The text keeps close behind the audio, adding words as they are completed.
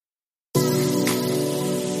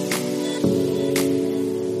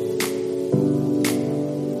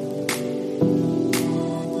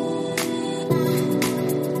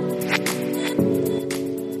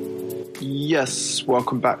Yes,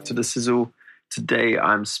 welcome back to The Sizzle. Today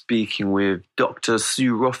I'm speaking with Dr.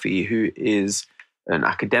 Sue Roffey, who is an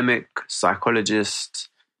academic, psychologist,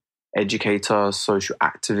 educator, social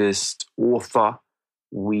activist, author.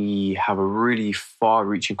 We have a really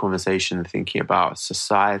far-reaching conversation thinking about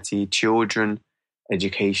society, children,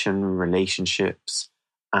 education, relationships,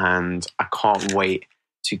 and I can't wait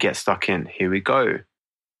to get stuck in. Here we go.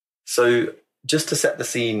 So just to set the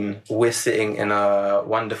scene, we're sitting in a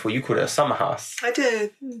wonderful, you call it a summer house. I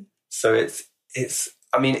do. So it's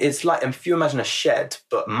like, if you imagine a shed,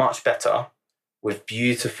 but much better, with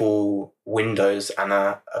beautiful windows and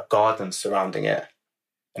a garden surrounding it.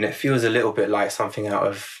 And it feels a little bit like something out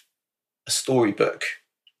of a storybook.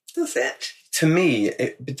 Does it? To me,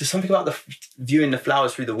 there's something about viewing the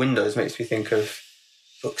flowers through the windows makes me think of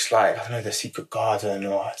books like, I don't know, The Secret Garden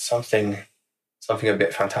or something a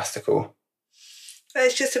bit fantastical. Well,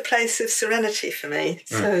 it's just a place of serenity for me.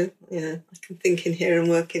 So, I can think in here and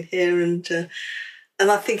work in here. And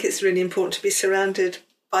I think it's really important to be surrounded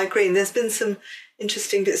by green. There's been some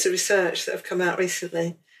interesting bits of research that have come out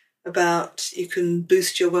recently about you can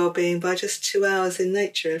boost your well-being by just 2 hours in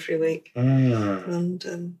nature every week.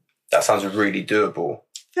 And that sounds really doable.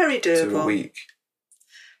 Very doable. To a week.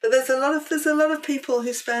 But there's a lot of people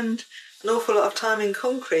who spend an awful lot of time in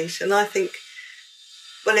concrete, and I think,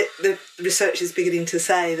 the research is beginning to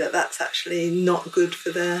say that that's actually not good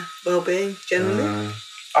for their well-being generally.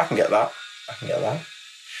 I can get that.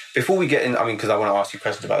 Before we get in, because I want to ask you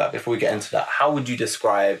questions about that. Before we get into that, how would you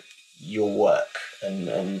describe your work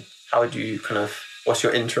and how would you what's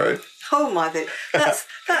your intro? Oh my thing,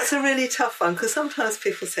 that's a really tough one, because sometimes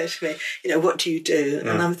people say to me, what do you do?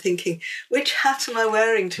 And I'm thinking, which hat am I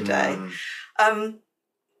wearing today? I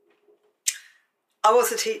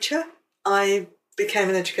was a teacher. I became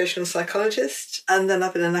an educational psychologist, and then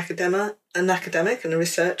I've been an academic and a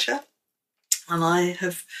researcher. And I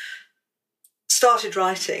have started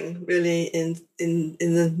writing really in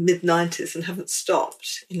the mid-90s and haven't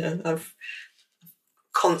stopped. I've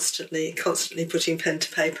constantly putting pen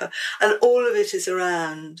to paper. And all of it is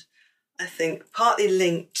around, I think, partly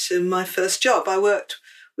linked to my first job. I worked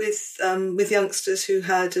with youngsters who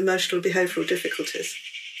had emotional behavioural difficulties,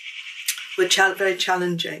 which were very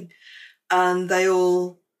challenging. And they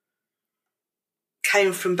all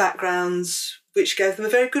came from backgrounds which gave them a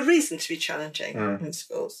very good reason to be challenging in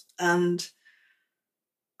schools. And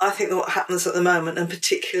I think that what happens at the moment, and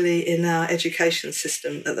particularly in our education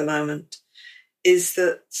system at the moment, is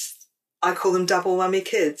that I call them double whammy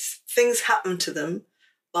kids. Things happen to them,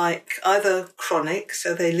 like either chronic,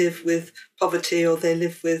 so they live with poverty, or they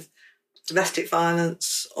live with domestic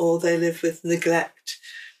violence, or they live with neglect,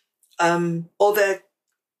 or they're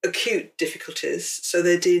acute difficulties, so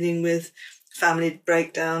they're dealing with family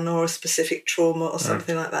breakdown or a specific trauma or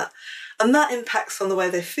something like that. And that impacts on the way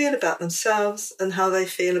they feel about themselves and how they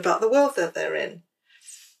feel about the world that they're in.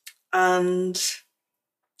 And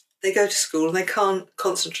they go to school and they can't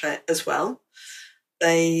concentrate as well.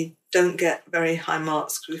 They don't get very high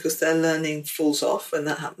marks because their learning falls off when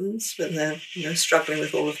that happens, when they're struggling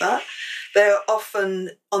with all of that. They're often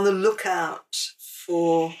on the lookout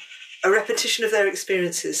for a repetition of their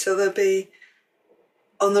experiences. So they'll be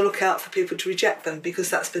on the lookout for people to reject them because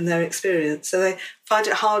that's been their experience. So they find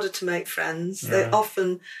it harder to make friends. They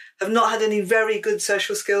often have not had any very good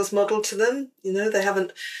social skills modelled to them. They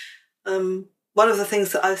haven't... one of the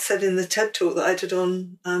things that I said in the TED talk that I did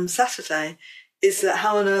on Saturday is that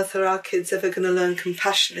how on earth are our kids ever going to learn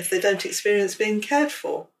compassion if they don't experience being cared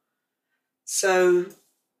for? So...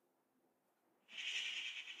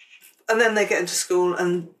 And then they get into school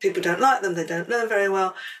and people don't like them, they don't learn very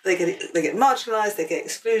well, they get marginalised, they get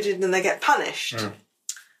excluded, and they get punished.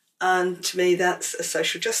 And to me, that's a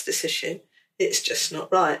social justice issue. It's just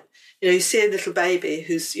not right. You see a little baby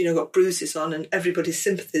who's, got bruises on and everybody's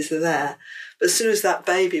sympathies are there. But as soon as that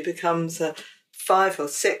baby becomes a 5 or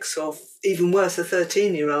 6 or even worse, a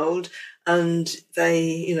 13-year-old, and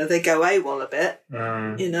they go AWOL a bit,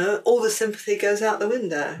 all the sympathy goes out the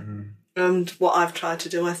window. And what I've tried to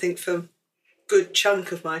do, I think, for a good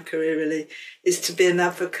chunk of my career, really, is to be an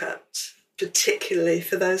advocate, particularly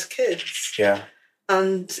for those kids. Yeah.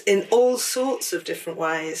 And in all sorts of different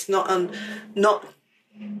ways, and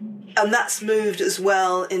that's moved as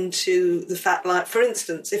well into the fact, like, for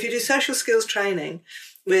instance, if you do social skills training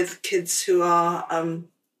with kids who are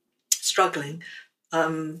struggling,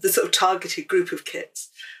 the sort of targeted group of kids,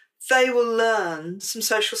 they will learn some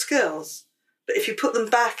social skills. But if you put them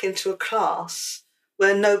back into a class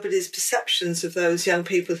where nobody's perceptions of those young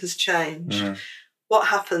people has changed, what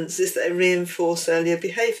happens is they reinforce earlier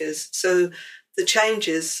behaviours. So the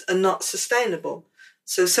changes are not sustainable.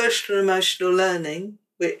 So social and emotional learning,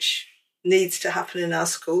 which needs to happen in our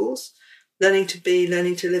schools, learning to be,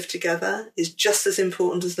 learning to live together, is just as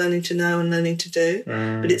important as learning to know and learning to do.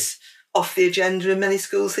 But it's off the agenda in many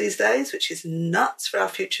schools these days, which is nuts for our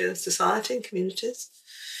future society and communities.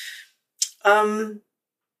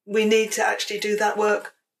 We need to actually do that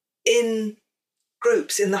work in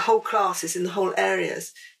groups, in the whole classes, in the whole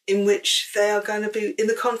areas, in which they are going to be, in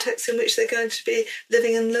the context in which they're going to be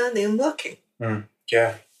living and learning and working.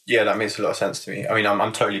 Yeah, that makes a lot of sense to me. I mean,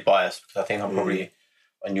 I'm totally biased because I think I'm probably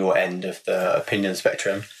on your end of the opinion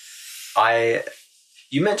spectrum.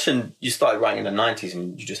 You mentioned you started writing in the 90s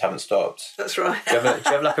and you just haven't stopped. That's right. Do you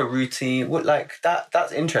have like a routine? What, like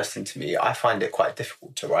that's interesting to me. I find it quite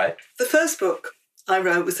difficult to write. The first book I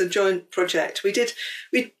wrote was a joint project. We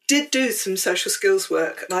did do some social skills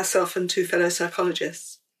work, myself and two fellow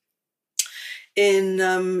psychologists, in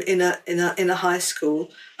a high school,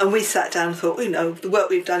 and we sat down and thought, the work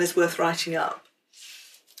we've done is worth writing up.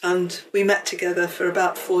 And we met together for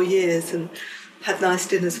about 4 years and had nice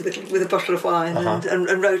dinners with a bottle of wine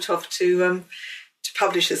and wrote off to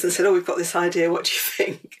publishers and said, we've got this idea, what do you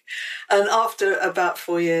think? And after about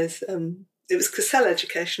 4 years, it was Cassell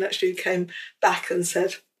Education actually who came back and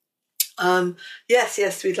said,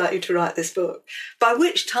 yes, we'd like you to write this book. By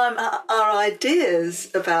which time our ideas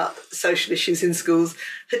about social issues in schools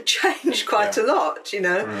had changed quite a lot,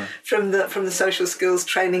 from the social skills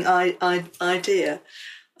training idea.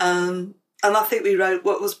 And I think we wrote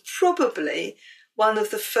what was probably one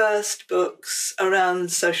of the first books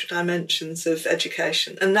around social dimensions of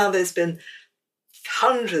education. And now there's been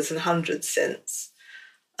hundreds and hundreds since.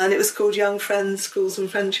 And it was called Young Friends, Schools and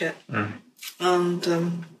Friendship.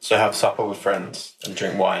 And so have supper with friends and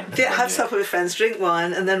drink wine. Yeah, have supper with friends, drink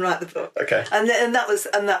wine, and then write the book. Okay. And that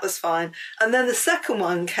was fine. And then the second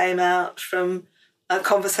one came out from a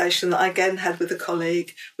conversation that I again had with a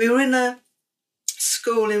colleague. We were in a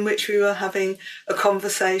school in which we were having a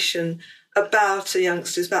conversation about a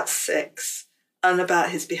youngster who's about 6 and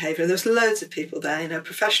about his behaviour. And there was loads of people there,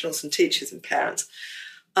 professionals and teachers and parents.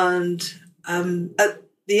 And at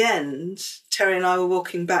the end, Terry and I were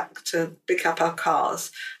walking back to pick up our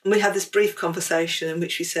cars, and we had this brief conversation in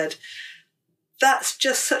which we said, that's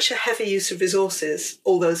just such a heavy use of resources,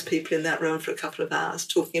 all those people in that room for a couple of hours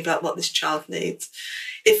talking about what this child needs.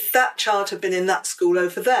 If that child had been in that school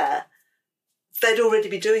over there, they'd already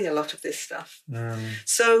be doing a lot of this stuff.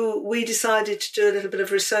 So we decided to do a little bit of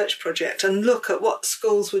a research project and look at what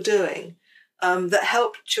schools were doing that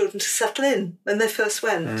helped children to settle in when they first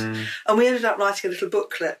went. And we ended up writing a little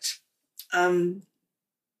booklet and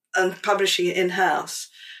publishing it in-house,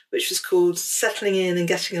 which was called Settling In and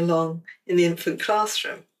Getting Along in the Infant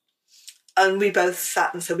Classroom. And we both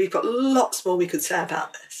sat and said, we've got lots more we could say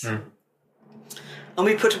about this. And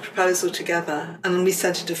we put a proposal together and we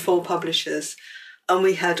sent it to 4 publishers, and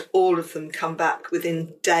we had all of them come back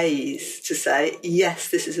within days to say, yes,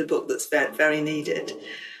 this is a book that's very, very needed.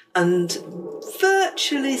 And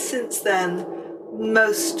virtually since then,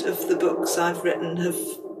 most of the books I've written have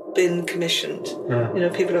been commissioned.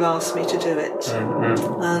 People have asked me to do it.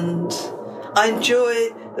 And I enjoy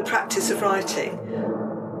the practice of writing.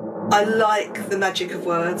 I like the magic of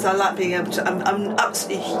words. I like being able to... I'm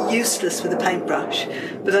absolutely useless with a paintbrush,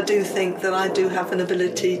 but I do think that I do have an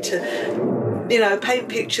ability to, paint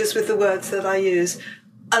pictures with the words that I use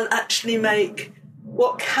and actually make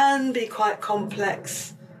what can be quite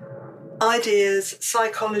complex ideas,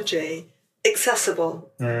 psychology, accessible.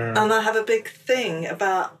 And I have a big thing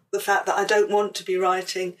about the fact that I don't want to be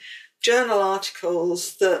writing journal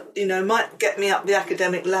articles that, might get me up the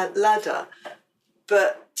academic ladder,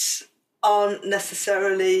 but aren't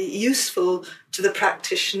necessarily useful to the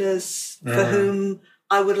practitioners for whom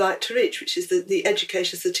I would like to reach, which is the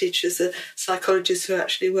educators, the teachers, the psychologists who are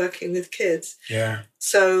actually working with kids. Yeah.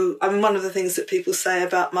 So, one of the things that people say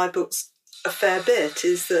about my books a fair bit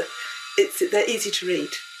is that they're easy to read.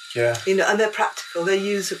 Yeah. And they're practical, they're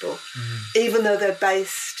usable, even though they're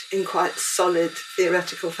based in quite solid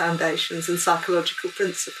theoretical foundations and psychological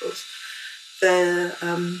principles. They're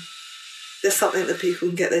something that people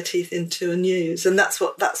can get their teeth into and use, and that's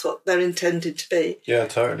what they're intended to be. Yeah,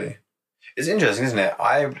 totally. It's interesting, isn't it?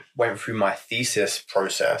 I went through my thesis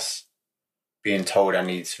process being told I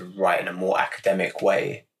need to write in a more academic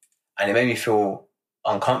way, and it made me feel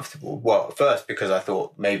uncomfortable. Well, first because I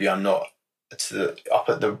thought maybe I'm not up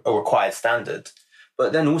at the required standard,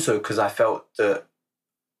 but then also because I felt that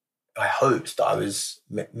I hoped that I was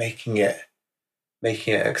making it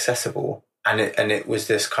accessible, and it was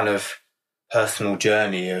this kind of personal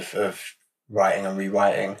journey of writing and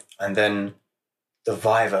rewriting. And then the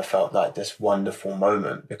Viva felt like this wonderful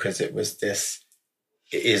moment because it was this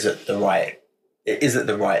it is at the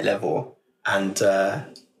right level, and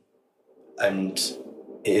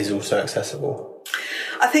it is also accessible.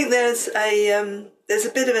 I think there's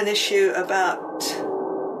a bit of an issue about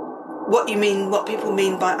what people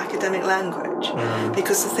mean by academic language,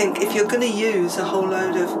 because I think if you're going to use a whole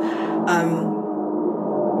load of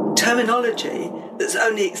terminology that's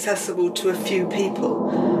only accessible to a few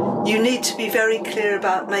people, you need to be very clear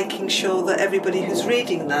about making sure that everybody who's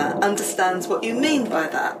reading that understands what you mean by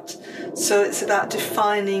that. So it's about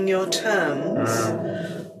defining your terms.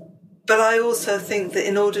 But I also think that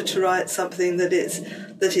in order to write something that is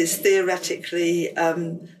theoretically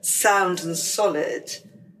sound and solid,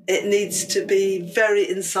 it needs to be very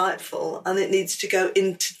insightful and it needs to go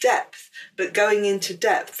into depth. But going into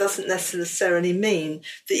depth doesn't necessarily mean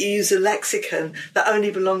that you use a lexicon that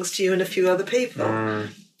only belongs to you and a few other people.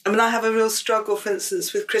 I mean, I have a real struggle, for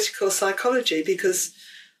instance, with critical psychology, because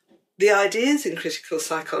the ideas in critical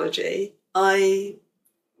psychology I'm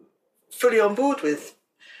fully on board with.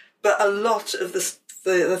 But a lot of the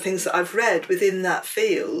things that I've read within that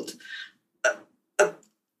field are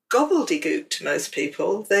gobbledygook to most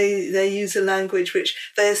people. They use a language which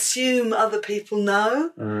they assume other people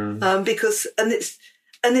know, because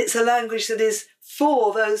it's a language that is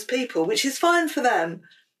for those people, which is fine for them.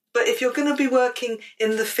 But if you're going to be working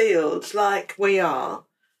in the field like we are,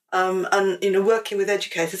 and working with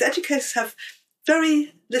educators have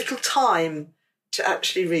very little time to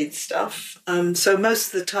actually read stuff. So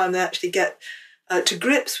most of the time they actually get to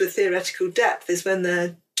grips with theoretical depth is when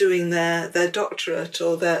they're doing their doctorate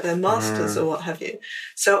or their masters or what have you.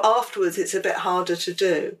 So afterwards it's a bit harder to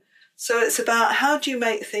do. So it's about how do you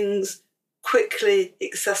make things quickly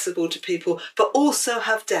accessible to people, but also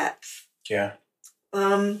have depth. Yeah.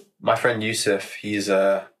 My friend Yusuf, he's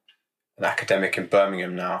an academic in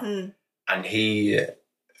Birmingham now, and he,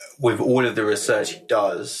 with all of the research he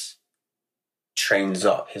does, trains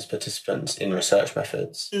up his participants in research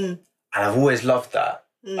methods. And I've always loved that.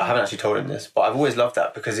 I haven't actually told him this, but I've always loved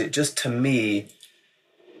that because it just, to me,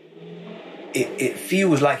 it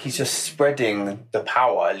feels like he's just spreading the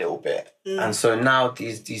power a little bit. And so now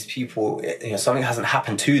these people, something hasn't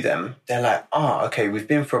happened to them. They're like, okay, we've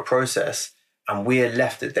been through a process and we're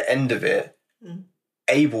left at the end of it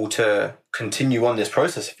able to continue on this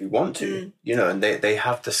process if we want to, and they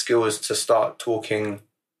have the skills to start talking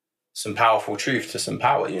some powerful truth to some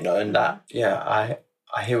power, and that,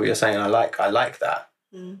 I hear what you're saying. I like that.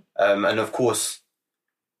 And of course,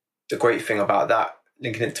 the great thing about that,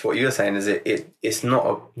 linking it to what you were saying, is it's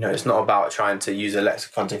not it's not about trying to use a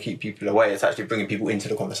lexicon to keep people away. It's actually bringing people into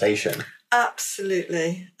the conversation.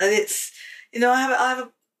 Absolutely, and it's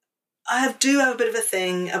I do have a bit of a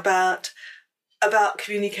thing about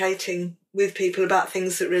communicating with people about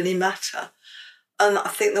things that really matter, and I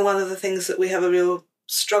think that one of the things that we have a real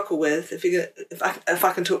struggle with, if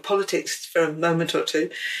I can talk politics for a moment or two,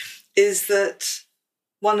 is that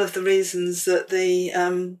one of the reasons that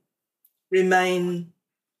the Remain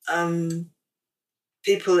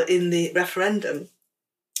people in the referendum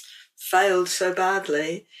failed so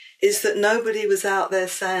badly is that nobody was out there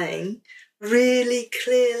saying really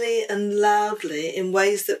clearly and loudly in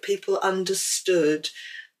ways that people understood,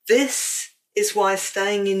 this is why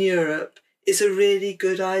staying in Europe is a really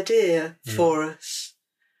good idea for us.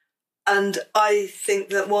 And I think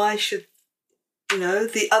that why should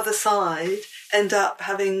the other side end up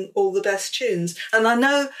having all the best tunes? And I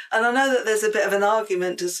know that there's a bit of an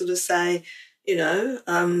argument to sort of say, we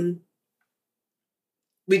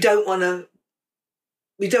don't want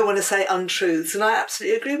to say untruths, and I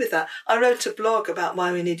absolutely agree with that. I wrote a blog about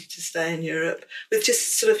why we needed to stay in Europe with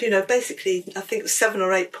just sort of, basically, I think 7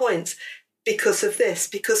 or 8 points. Because of this,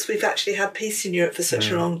 because we've actually had peace in Europe for such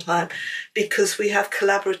a long time, because we have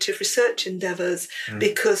collaborative research endeavours,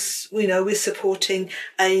 because, we're supporting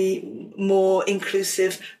a more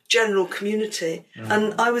inclusive general community.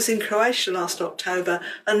 And I was in Croatia last October,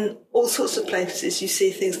 and all sorts of places you see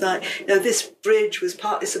things like, this bridge was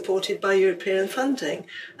partly supported by European funding.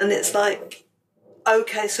 And it's like,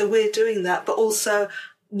 okay, so we're doing that, but also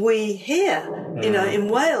we here, in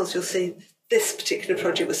Wales, you'll see this particular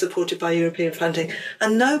project was supported by European funding,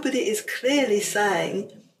 and nobody is clearly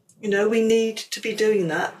saying, we need to be doing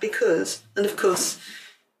that because, and of course,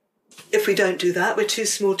 if we don't do that, we're too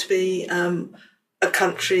small to be a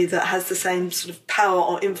country that has the same sort of power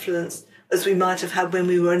or influence as we might have had when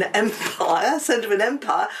we were an empire, centre of an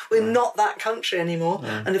empire. We're not that country anymore.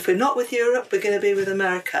 And if we're not with Europe, we're going to be with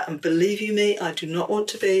America. And believe you me, I do not want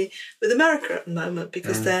to be with America at the moment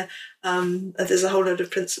because there's a whole load of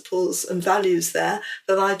principles and values there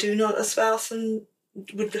that I do not espouse and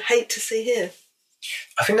would hate to see here.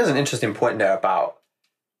 I think there's an interesting point there about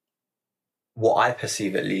what I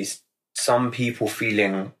perceive at least, some people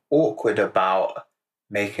feeling awkward about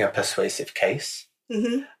making a persuasive case.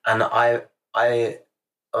 Mm-hmm. And I am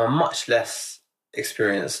a much less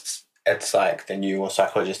experienced ed psych than you or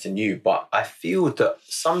psychologist than you, but I feel that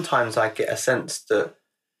sometimes I get a sense that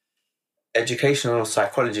educational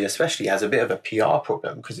psychology especially has a bit of a PR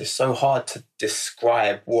problem because it's so hard to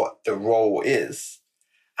describe what the role is.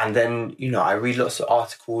 And then, I read lots of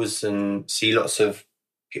articles and see lots of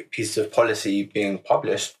pieces of policy being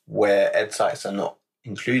published where ed psychs are not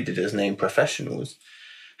included as named professionals.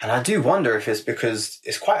 And I do wonder if it's because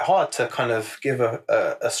it's quite hard to kind of give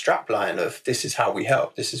a strap line of this is how we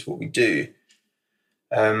help, this is what we do.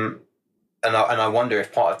 And I wonder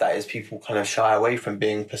if part of that is people kind of shy away from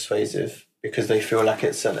being persuasive because they feel like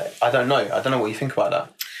it's I don't know what you think about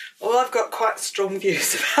that. Well, I've got quite strong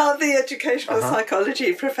views about the educational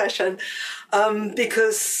psychology profession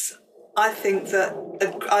because I think that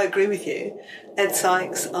I agree with you. Ed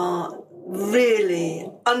psychs are really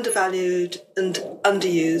undervalued and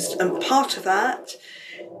underused, and part of that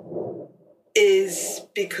is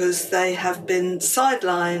because they have been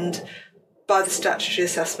sidelined by the statutory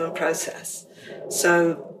assessment process.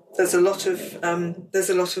 So there's a lot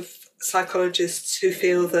of psychologists who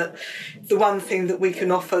feel that the one thing that we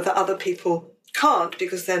can offer that other people can't,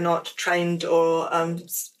 because they're not trained or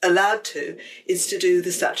allowed to, is to do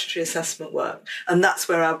the statutory assessment work. And that's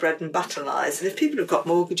where our bread and butter lies. And if people have got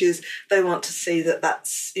mortgages, they want to see that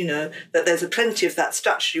that's, that there's plenty of that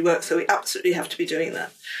statutory work, so we absolutely have to be doing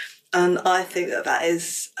that. And I think that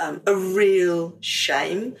is a real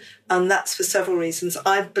shame. And that's for several reasons.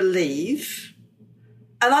 I believe,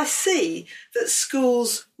 and I see that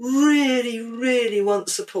schools really, really want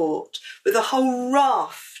support with a whole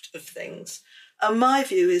raft of things. And my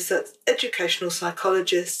view is that educational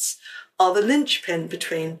psychologists are the linchpin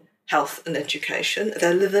between health and education.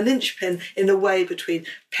 They're the linchpin in a way between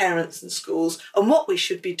parents and schools. And what we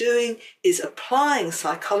should be doing is applying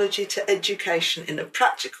psychology to education in a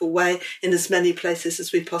practical way in as many places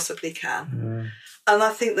as we possibly can. Mm. And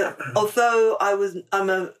I think that although I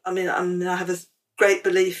have a great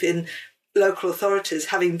belief in local authorities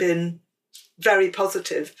having been very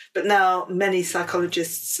positive, but now many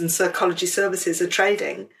psychologists and psychology services are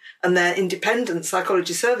trading and they're independent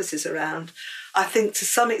psychology services around. I think to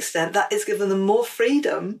some extent that has given them more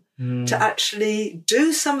freedom to actually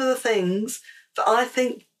do some of the things that I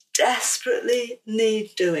think desperately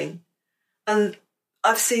need doing. And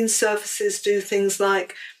I've seen services do things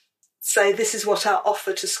like say, this is what our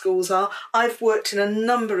offer to schools are. I've worked in a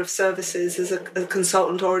number of services as a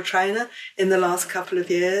consultant or a trainer in the last couple of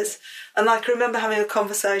years. And I can remember having a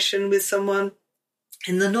conversation with someone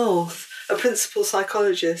in the north, a principal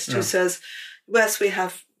psychologist who says, yes, we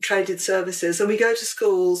have traded services and we go to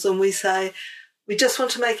schools and we say, we just want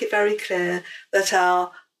to make it very clear that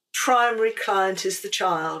our primary client is the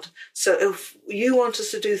child. So if you want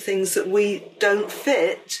us to do things that we don't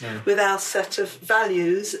fit with our set of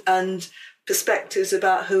values and perspectives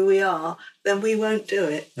about who we are, then we won't do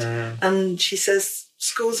it. And she says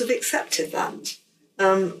schools have accepted that.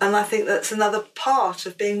 And I think that's another part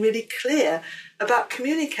of being really clear about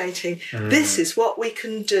communicating. This is what we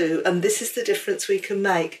can do and this is the difference we can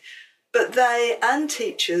make. But they and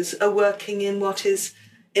teachers are working in what is,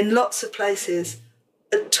 in lots of places,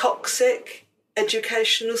 a toxic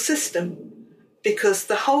educational system, because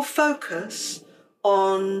the whole focus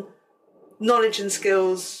on knowledge and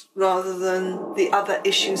skills rather than the other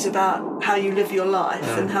issues about how you live your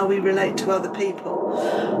life and how we relate to other people,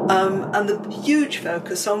 and the huge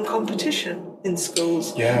focus on competition in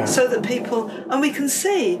schools, so that people, and we can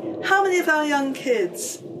see how many of our young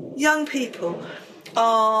people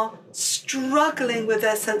are struggling with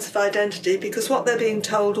their sense of identity, because what they're being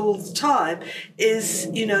told all the time is,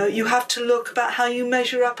 you have to look about how you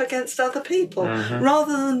measure up against other people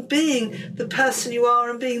rather than being the person you are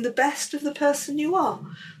and being the best of the person you are.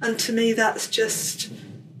 And to me that's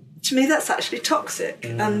actually toxic.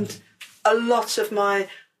 And a lot of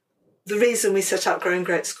the reason we set up Growing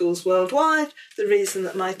Great Schools Worldwide, the reason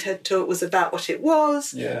that my TED Talk was about what it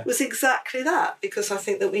was exactly that, because I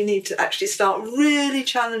think that we need to actually start really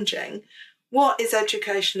challenging what is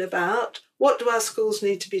education about, what do our schools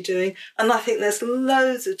need to be doing. And I think there's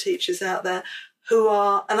loads of teachers out there who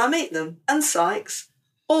are, and I meet them, and psychs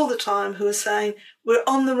all the time, who are saying, we're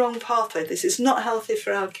on the wrong pathway, this is not healthy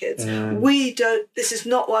for our kids. This is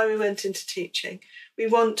not why we went into teaching. We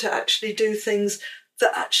want to actually do things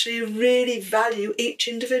that actually really value each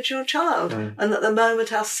individual child. And at the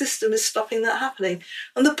moment, our system is stopping that happening.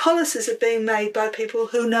 And the policies are being made by people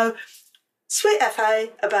who know sweet FA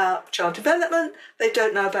about child development. They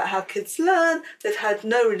don't know about how kids learn. They've had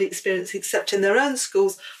no really experience except in their own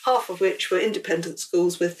schools, half of which were independent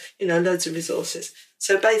schools with, loads of resources.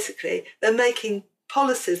 So basically, they're making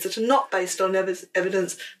policies that are not based on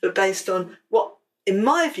evidence, but based on what, in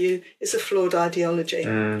my view, is a flawed ideology.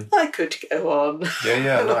 I could go on.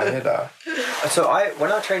 Yeah, no, I hear that. So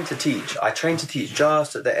when I trained to teach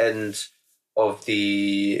just at the end of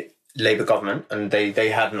the Labour government, and they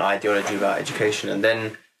had an ideology about education, and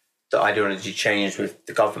then the ideology changed with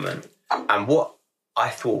the government. And what I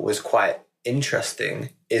thought was quite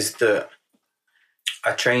interesting is that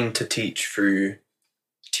I trained to teach through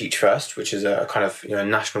Teach First, which is a kind of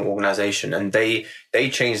national organisation, and they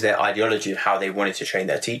changed their ideology of how they wanted to train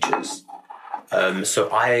their teachers. So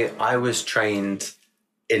I was trained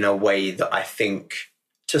in a way that I think,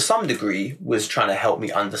 to some degree, was trying to help me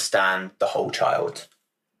understand the whole child.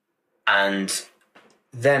 And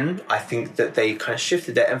then I think that they kind of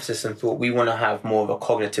shifted their emphasis and thought, we want to have more of a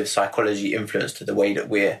cognitive psychology influence to the way that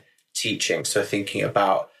we're teaching. So thinking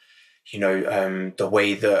about, the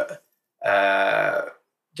way that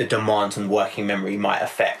the demands on working memory might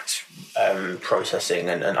affect processing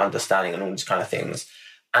and understanding and all these kind of things.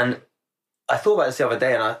 And I thought about this the other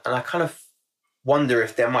day, and I kind of wonder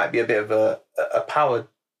if there might be a bit of a power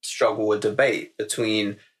struggle or debate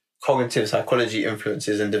between cognitive psychology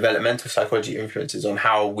influences and developmental psychology influences on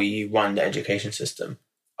how we run the education system.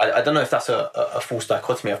 I don't know if that's a false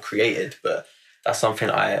dichotomy I've created, but that's something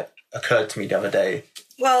that occurred to me the other day.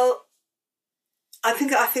 Well, I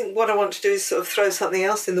think what I want to do is sort of throw something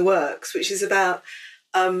else in the works, which is about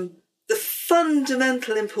the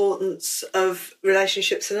fundamental importance of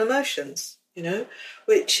relationships and emotions,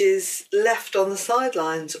 which is left on the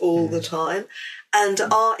sidelines all the time. And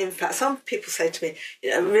are, in fact, some people say to me,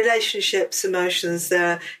 relationships, emotions,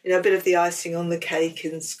 they're, a bit of the icing on the cake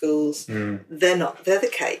in schools. They're not. They're the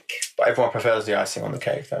cake. But everyone prefers the icing on the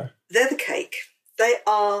cake, though. They're the cake. They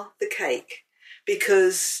are the cake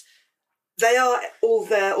because they are all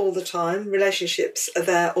there all the time. Relationships are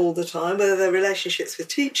there all the time, whether they're relationships with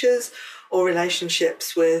teachers or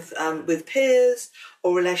relationships with peers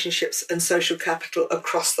or relationships and social capital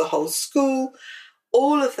across the whole school.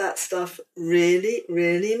 All of that stuff really,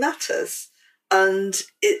 really matters. And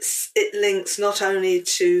it links not only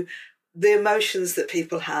to the emotions that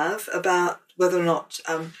people have about whether or not,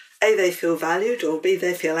 A, they feel valued, or B,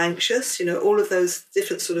 they feel anxious, all of those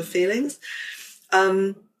different sort of feelings,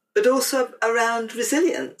 but also around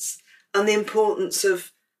resilience and the importance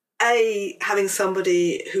of, A, having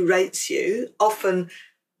somebody who rates you. Often,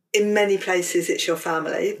 in many places, it's your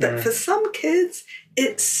family, but for some kids,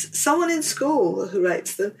 it's someone in school who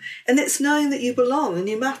rates them, and it's knowing that you belong and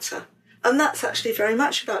you matter. And that's actually very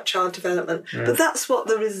much about child development. But that's what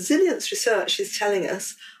the resilience research is telling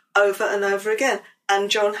us over and over again. And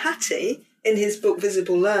John Hattie, in his book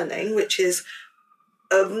Visible Learning, which is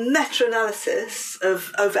a meta-analysis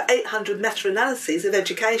of over 800 meta-analyses of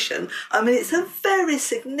education, it's a very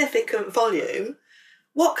significant volume.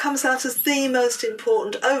 What comes out as the most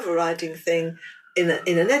important overriding thing in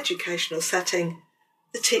an educational setting?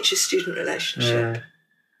 The teacher-student relationship,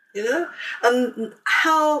 and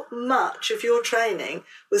how much of your training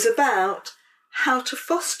was about how to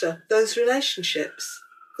foster those relationships?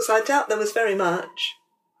 Because I doubt there was very much.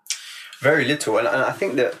 Very little, and I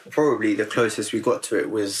think that probably the closest we got to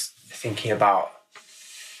it was thinking about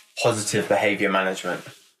positive behaviour management,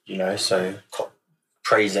 so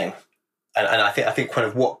praising, and I think kind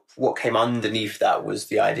of what came underneath that was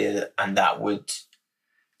the idea that would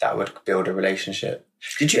build a relationship.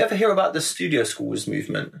 Did you ever hear about the studio schools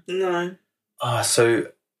movement? No. So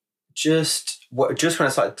just when I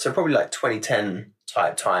started, so probably like 2010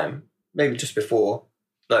 type time, maybe just before,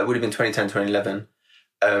 it would have been 2010, 2011.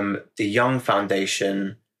 The Young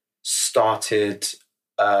Foundation started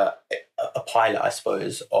a pilot, I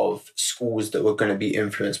suppose, of schools that were going to be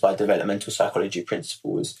influenced by developmental psychology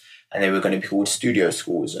principles, and they were going to be called studio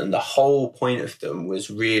schools. And the whole point of them was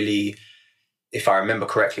really, if I remember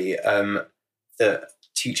correctly, that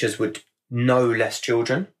teachers would know less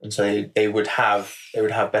children, and so they would have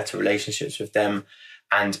better relationships with them,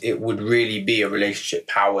 and it would really be a relationship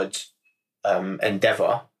powered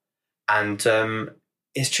endeavor. And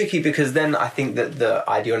it's tricky because then I think that the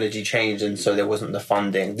ideology changed, and so there wasn't the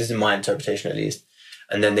funding. This is my interpretation, at least.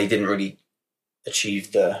 And then they didn't really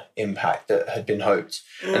achieve the impact that had been hoped,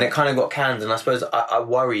 and it kind of got canned. And I suppose I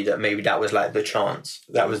worry that maybe that was like the chance.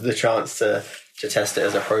 That was the chance to test it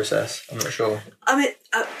as a process. I'm not sure.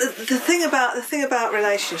 The thing about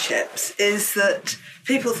relationships is that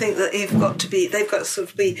people think that they've got to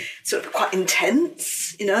be sort of quite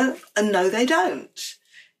intense, and no, they don't.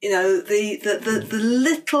 the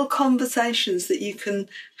little conversations that you can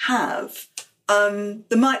have,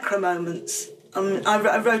 the micro moments.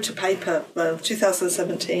 I wrote a paper,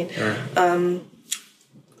 2017,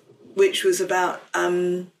 which was about,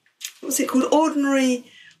 what was it called?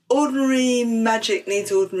 Ordinary Magic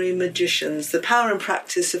Needs Ordinary Magicians, the power and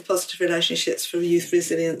practice of positive relationships for youth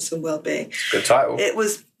resilience and well-being. Good title. It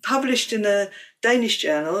was published in a Danish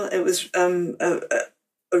journal. It was a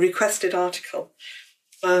requested article.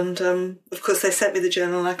 And, of course, they sent me the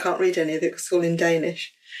journal and I can't read any of it because it's all in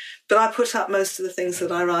Danish. But I put up most of the things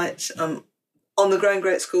that I write on the Growing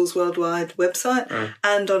Great Schools Worldwide website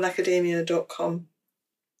and on academia.com.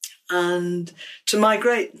 And to my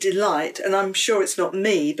great delight, and I'm sure it's not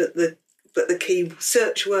me, but the key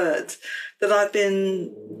search words, that I've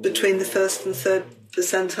been between the first and third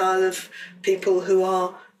percentile of people who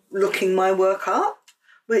are looking my work up,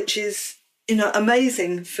 which is,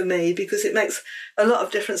 amazing for me because it makes a lot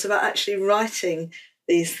of difference about actually writing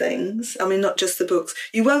these things. I mean, not just the books.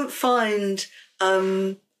 You won't find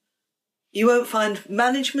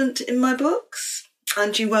management in my books.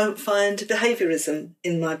 And you won't find behaviourism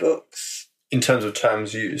in my books. In terms of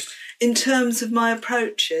terms used? In terms of my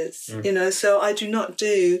approaches, so I do not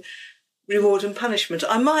do reward and punishment.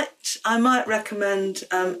 I might recommend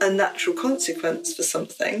a natural consequence for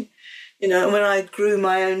something. And when I grew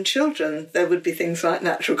my own children, there would be things like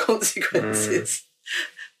natural consequences.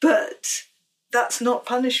 But that's not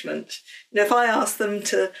punishment. If I ask them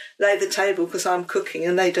to lay the table because I'm cooking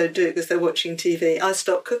and they don't do it because they're watching TV, I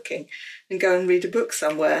stop cooking and go and read a book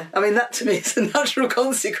somewhere. I mean, that to me is a natural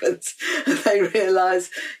consequence. They realise,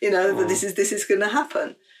 that this is going to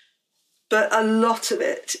happen. But a lot of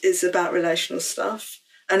it is about relational stuff,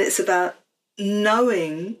 and it's about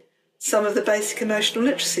knowing some of the basic emotional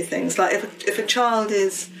literacy things. Like if a child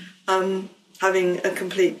is having a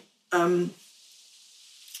complete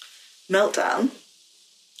meltdown,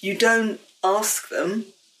 you don't ask them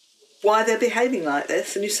why they're behaving like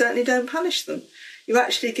this, and you certainly don't punish them. You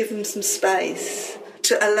actually give them some space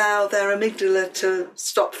to allow their amygdala to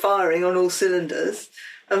stop firing on all cylinders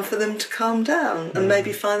and for them to calm down and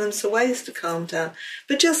maybe find them some ways to calm down.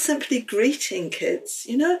 But just simply greeting kids,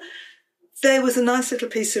 there was a nice little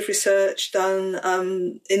piece of research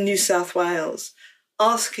done in New South Wales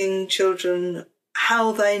asking children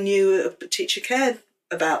how they knew a teacher cared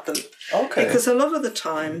about them. Okay. Because a lot of the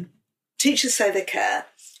time, teachers say they care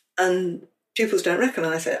and pupils don't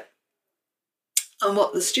recognise it. And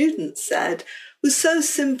what the students said was so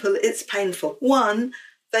simple, it's painful. 1,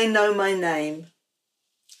 they know my name.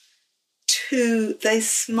 2, they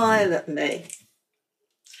smile at me.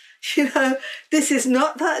 This is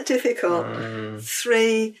not that difficult.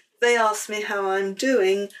 3, they ask me how I'm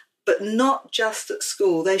doing, but not just at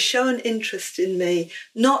school. They show an interest in me,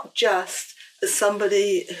 not just as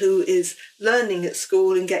somebody who is learning at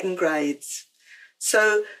school and getting grades.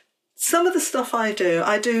 So some of the stuff I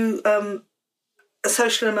do a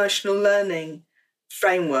social emotional learning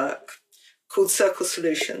framework called Circle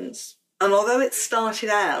Solutions. And although it started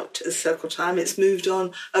out as Circle Time, it's moved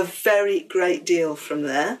on a very great deal from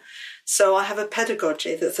there. So I have a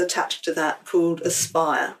pedagogy that's attached to that called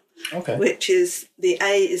Aspire, which is the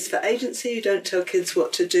A is for agency. You don't tell kids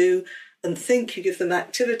what to do and think. You give them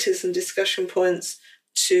activities and discussion points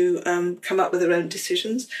to come up with their own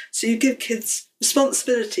decisions. So you give kids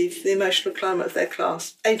responsibility for the emotional climate of their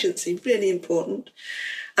class. Agency, really important.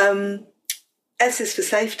 S is for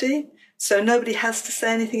safety. So nobody has to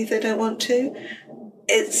say anything if they don't want to.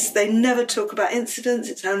 They never talk about incidents.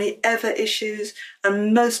 It's only ever issues.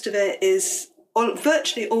 And most of it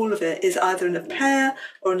virtually all of it is either in a pair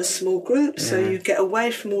or in a small group. So you get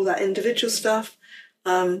away from all that individual stuff.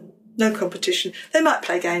 No competition. They might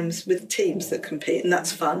play games with teams that compete, and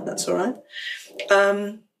that's fun. That's all right.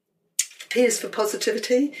 P is for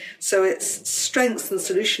positivity. So it's strengths and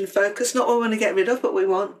solution focus. Not what we want to get rid of, but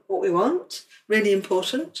what we want. Really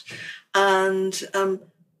important. And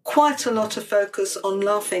quite a lot of focus on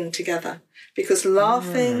laughing together, because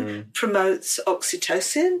laughing promotes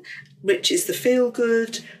oxytocin, which is the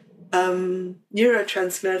feel-good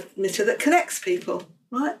neurotransmitter that connects people,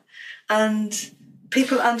 right? And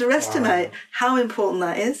people underestimate how important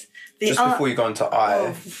that is. Before you go on to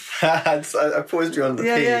I, I paused you on the P.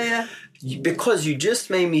 Yeah. Because you just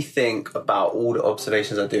made me think about all the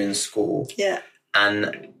observations I do in school. Yeah.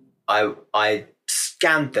 And I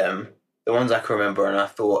scanned them, the ones I can remember, and I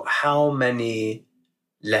thought, how many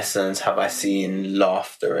lessons have I seen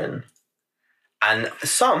laughter in? And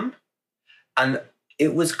some, and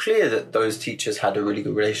it was clear that those teachers had a really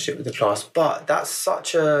good relationship with the class, but that's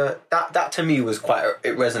such a that to me was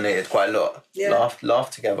it resonated quite a lot. Yeah.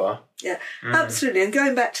 Laughed together. Yeah, absolutely. And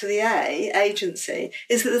going back to the agency,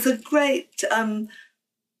 is that there's a great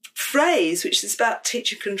phrase which is about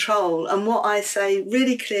teacher control, and what I say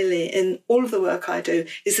really clearly in all of the work I do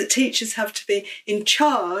is that teachers have to be in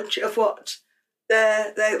charge of what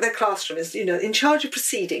their classroom is, in charge of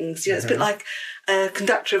proceedings. It's a bit like a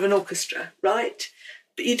conductor of an orchestra, right?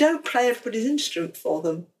 But you don't play everybody's instrument for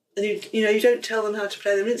them, and you don't tell them how to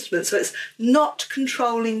play their instrument. So it's not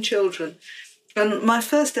controlling children. And my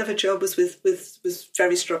first ever job was with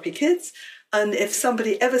very stroppy kids. And if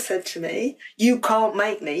somebody ever said to me, "You can't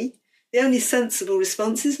make me," the only sensible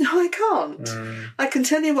response is, "No, I can't. I can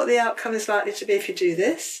tell you what the outcome is likely to be if you do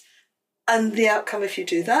this, and the outcome if you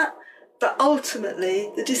do that. But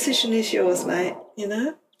ultimately, the decision is yours, mate,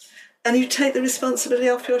 And you take the responsibility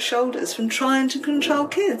off your shoulders from trying to control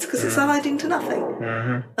kids, because it's hiding to nothing.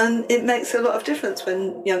 And it makes a lot of difference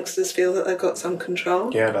when youngsters feel that they've got some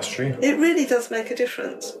control. Yeah, that's true. It really does make a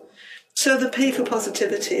difference. So the P for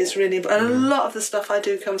positivity is really important. And a lot of the stuff I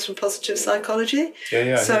do comes from positive psychology.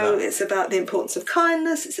 Yeah, so it's about the importance of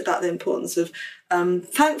kindness. It's about the importance of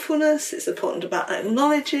thankfulness. It's important about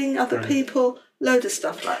acknowledging other people. Load of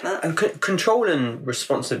stuff like that. And control and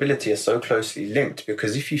responsibility are so closely linked,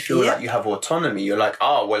 because if you feel like you have autonomy, you're like,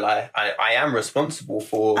 I am responsible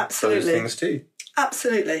for those things too.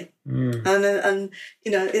 Absolutely. And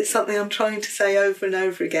it's something I'm trying to say over and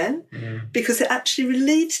over again, because it actually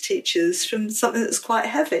relieves teachers from something that's quite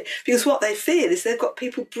heavy. Because what they feel is they've got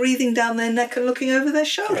people breathing down their neck and looking over their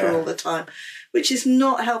shoulder all the time, which is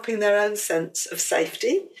not helping their own sense of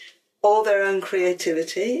safety, or their own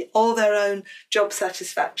creativity, or their own job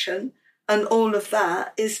satisfaction, and all of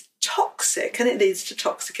that is toxic, and it leads to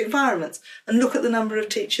toxic environments. And look at the number of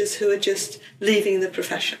teachers who are just leaving the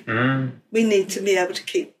profession. We need to be able to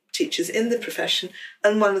keep teachers in the profession,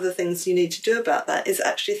 and one of the things you need to do about that is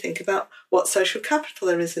actually think about what social capital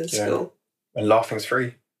there is in school. And laughing's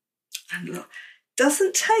free. And look,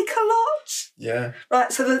 doesn't take a lot. Yeah.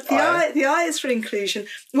 Right, so the I is for inclusion.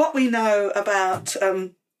 What we know about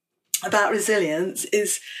resilience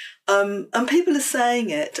is, and people are saying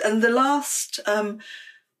it, and the last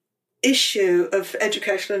issue of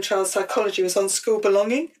Educational and Child Psychology was on school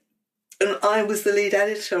belonging, and I was the lead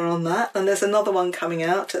editor on that, and there's another one coming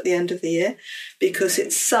out at the end of the year, because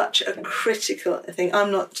it's such a critical thing. I'm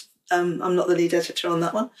not the lead editor on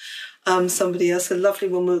that one. Somebody else, a lovely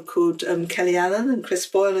woman called Kelly Allen and Chris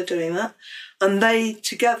Boyle are doing that. And they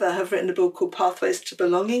together have written a book called Pathways to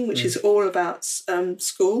Belonging, which is all about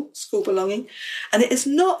school belonging. And it is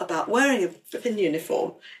not about wearing a flipping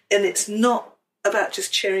uniform, and it's not about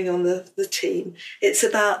just cheering on the team. It's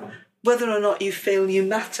about whether or not you feel you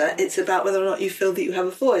matter. It's about whether or not you feel that you have a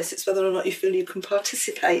voice. It's whether or not you feel you can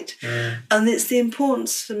participate. And it's the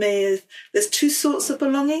importance for me is there's two sorts of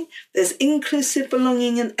belonging. There's inclusive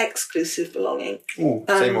belonging and exclusive belonging. Ooh,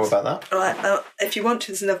 say more about that. All right, if you want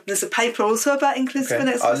to, there's a paper also about inclusive and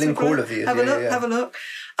exclusive. I'll link all of these. Have a look.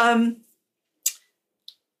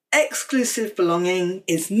 Exclusive belonging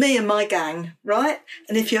is me and my gang, right?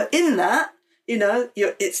 And if you're in that,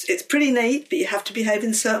 it's pretty neat, but you have to behave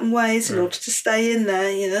in certain ways in order to stay in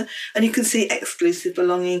there, And you can see exclusive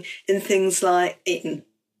belonging in things like eating,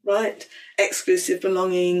 right? Exclusive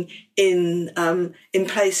belonging in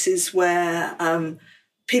places where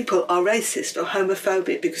people are racist or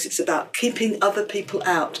homophobic, because it's about keeping other people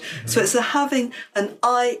out. So it's having an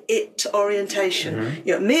I-it orientation.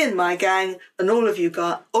 Me and my gang, and all of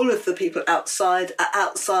the people outside are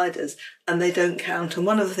outsiders, and they don't count. And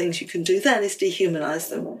one of the things you can do then is dehumanise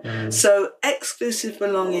them. So exclusive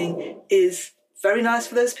belonging is very nice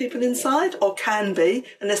for those people inside, or can be,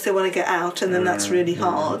 unless they want to get out, and then that's really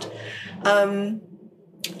hard. And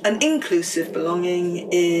inclusive belonging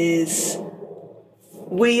is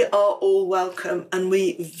we are all welcome, and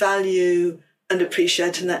we value and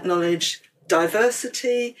appreciate and acknowledge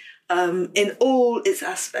diversity in all its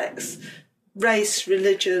aspects, race,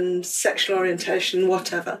 religion, sexual orientation,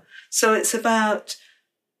 whatever. So it's about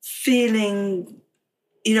feeling,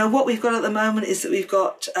 what we've got at the moment is that we've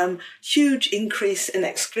got huge increase in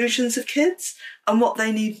exclusions of kids, and what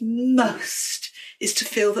they need most is to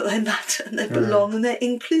feel that they matter and they belong and they're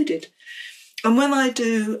included. And when I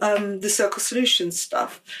do the Circle Solutions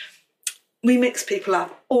stuff, we mix people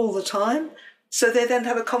up all the time. So they then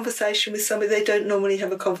have a conversation with somebody they don't normally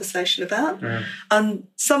have a conversation about. And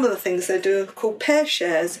some of the things they do are called pair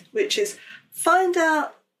shares, which is find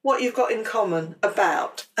out what you've got in common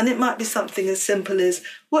about. And it might be something as simple as,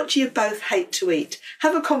 what do you both hate to eat?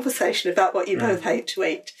 Have a conversation about what you both hate to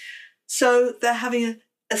eat. So they're having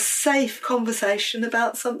a safe conversation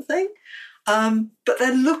about something, but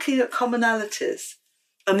they're looking at commonalities.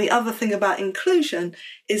 And the other thing about inclusion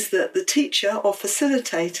is that the teacher or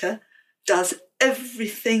facilitator does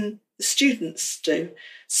everything the students do.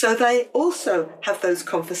 So they also have those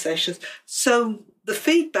conversations. So the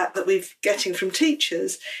feedback that we're getting from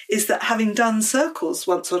teachers is that having done circles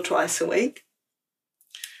once or twice a week,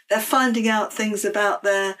 they're finding out things about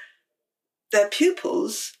their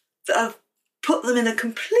pupils that have put them in a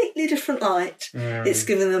completely different light. It's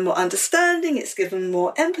giving them more understanding, it's giving them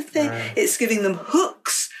more empathy, it's giving them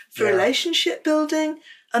hooks for relationship building,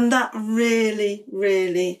 and that really,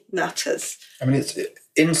 really matters. I mean, it's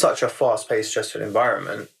in such a fast-paced, stressful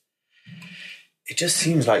environment, it just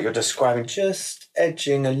seems like you're describing just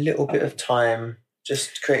edging a little bit of time,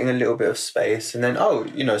 just creating a little bit of space, and then,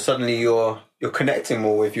 suddenly you're connecting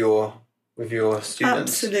more with your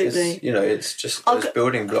students. Absolutely. It's just those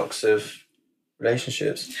building blocks of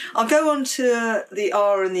relationships. I'll go on to the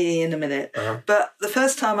R and the E in a minute, but the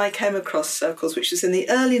first time I came across circles, which was in the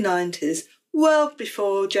early 90s, well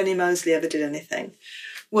before Jenny Moseley ever did anything,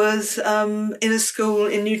 was in a school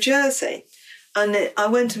in New Jersey. And I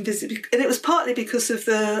went and visited, and it was partly because of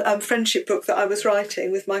the friendship book that I was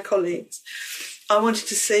writing with my colleagues. I wanted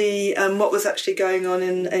to see what was actually going on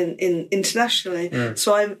in internationally.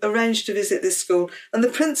 So I arranged to visit this school. And the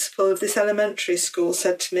principal of this elementary school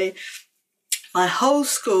said to me, my whole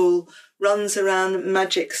school runs around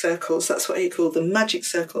magic circles. That's what he called them, magic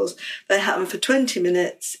circles. They happen for 20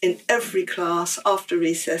 minutes in every class after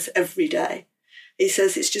recess every day. He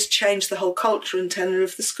says it's just changed the whole culture and tenor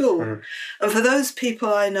of the school. And for those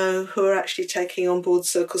people I know who are actually taking on board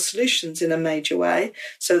circle solutions in a major way,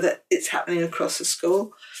 so that it's happening across the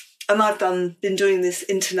school, and I've been doing this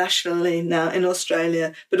internationally now in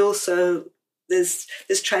Australia, but also there's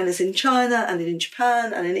trainers in China and in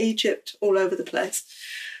Japan and in Egypt, all over the place,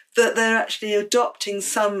 that they're actually adopting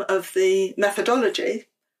some of the methodology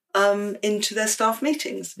into their staff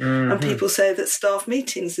meetings. And people say that staff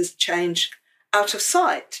meetings has changed out of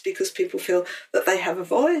sight because people feel that they have a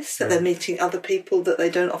voice, that they're meeting other people that they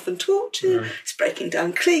don't often talk to. It's breaking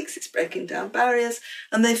down cliques, it's breaking down barriers,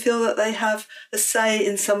 and they feel that they have a say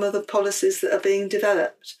in some of the policies that are being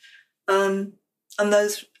developed. And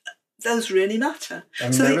those really matter.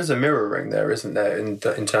 And so there is a mirroring there, isn't there, in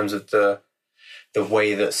terms of the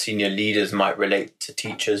way that senior leaders might relate to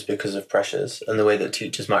teachers because of pressures, and the way that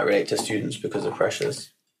teachers might relate to students because of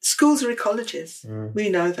pressures. Schools are ecologies. We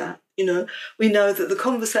know that. We know that the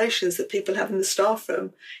conversations that people have in the staff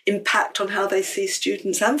room impact on how they see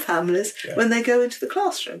students and families when they go into the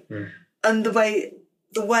classroom. And the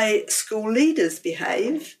way school leaders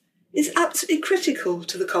behave is absolutely critical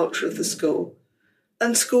to the culture of the school.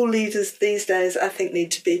 And school leaders these days, I think, need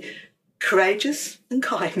to be courageous and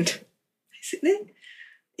kind, basically.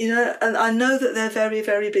 And I know that they're very,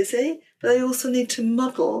 very busy, but they also need to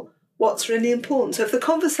model what's really important. So if the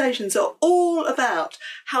conversations are all about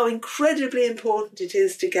how incredibly important it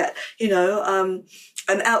is to get, an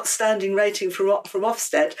outstanding rating from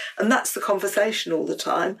Ofsted, and that's the conversation all the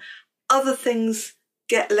time, other things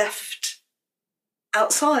get left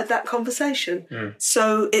outside that conversation.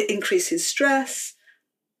 So it increases stress,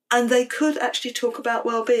 and they could actually talk about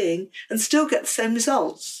well-being and still get the same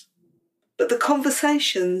results. But the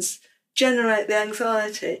conversations generate the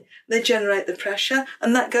anxiety, they generate the pressure,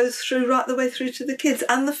 and that goes through right the way through to the kids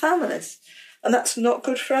and the families. And that's not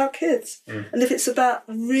good for our kids. And if it's about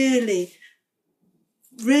really,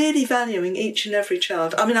 really valuing each and every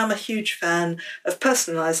child, I mean, I'm a huge fan of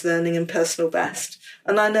personalised learning and personal best.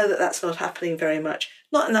 And I know that that's not happening very much,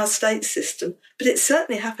 not in our state system, but it's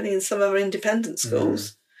certainly happening in some of our independent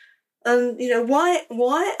schools. And,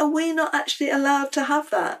 why are we not actually allowed to have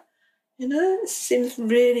that? It seems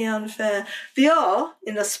really unfair. The R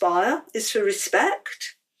in Aspire is for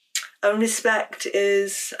respect. And respect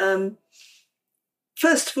is,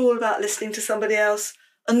 first of all, about listening to somebody else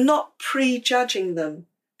and not prejudging them,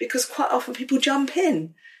 because quite often people jump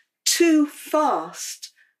in too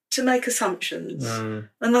fast to make assumptions.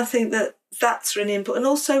 And I think that that's really important. And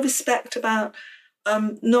also respect about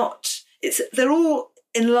they're all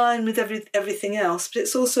in line with everything else, but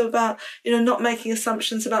it's also about not making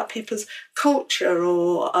assumptions about people's culture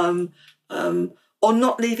or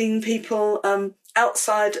not leaving people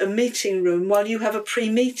outside a meeting room while you have a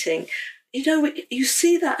pre-meeting. You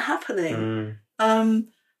see that happening, and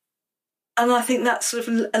I think that's sort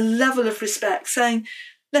of a level of respect,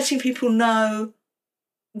 letting people know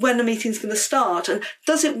when a meeting's going to start and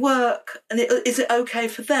does it work and is it okay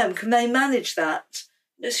for them? Can they manage that?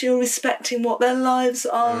 So you're respecting what their lives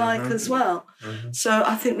are like as well. So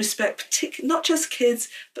I think respect, not just kids,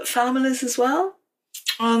 but families as well.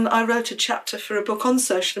 I wrote a chapter for a book on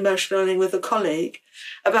social and emotional learning with a colleague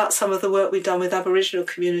about some of the work we've done with Aboriginal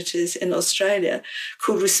communities in Australia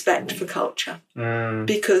called Respect for Culture.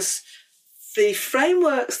 Because the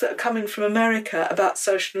frameworks that are coming from America about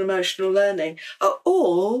social and emotional learning are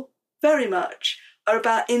all very much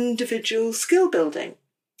about individual skill building.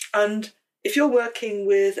 And if you're working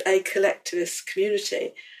with a collectivist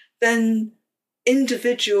community, then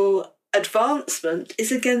individual advancement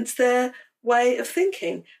is against their way of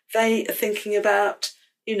thinking. They are thinking about,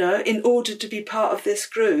 in order to be part of this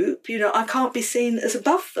group, I can't be seen as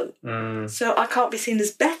above them. So I can't be seen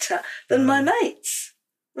as better than my mates,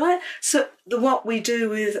 right? So what we do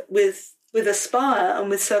with Aspire and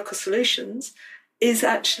with Circle Solutions is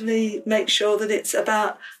actually make sure that it's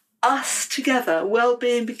about us together.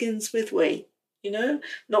 Well-being begins with we,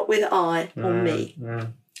 not with I or me.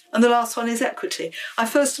 And the last one is equity. I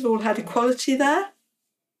first of all had equality there.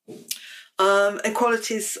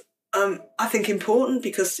 Equality is, I think, important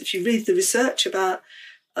because if you read the research about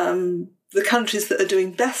the countries that are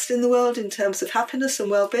doing best in the world in terms of happiness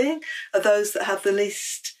and well-being are those that have the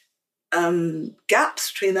least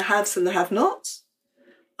gaps between the haves and the have-nots.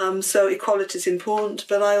 So equality is important,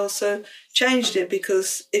 but I also changed it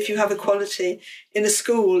because if you have equality in a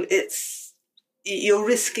school, you're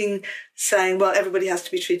risking saying, well, everybody has to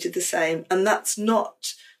be treated the same, and that's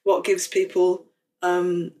not what gives people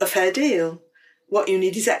a fair deal. What you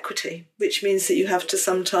need is equity, which means that you have to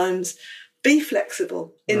sometimes be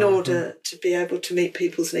flexible in order to be able to meet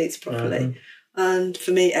people's needs properly. And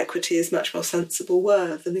for me, equity is much more sensible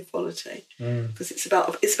word than equality because it's about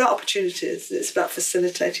opportunities. It's about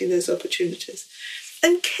facilitating those opportunities.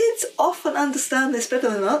 And kids often understand this better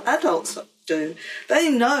than adults do. They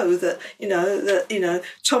know that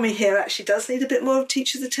Tommy here actually does need a bit more of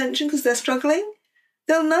teacher's attention because they're struggling.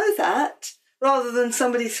 They'll know that rather than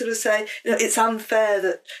somebody sort of say, it's unfair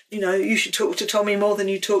that, you should talk to Tommy more than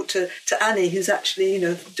you talk to Annie, who's actually,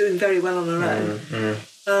 doing very well on her own.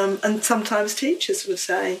 And sometimes teachers would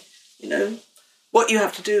say, what you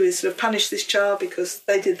have to do is sort of punish this child because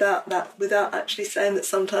they did that without actually saying that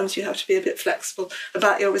sometimes you have to be a bit flexible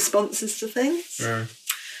about your responses to things.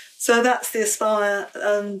 So that's the Aspire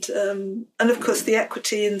and of course the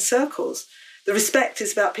equity in circles. The respect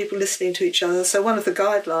is about people listening to each other. So one of the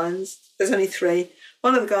guidelines, there's only 3.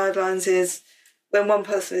 One of the guidelines is when one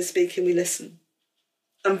person is speaking, we listen.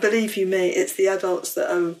 And believe you me, it's the adults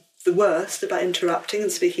that are the worst about interrupting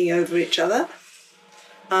and speaking over each other.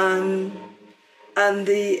 And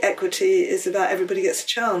the equity is about everybody gets a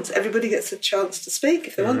chance. Everybody gets a chance to speak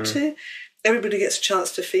if they want to. Everybody gets a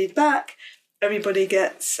chance to feed back. Everybody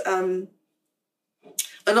gets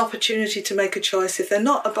an opportunity to make a choice if they're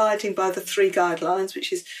not abiding by the 3 guidelines,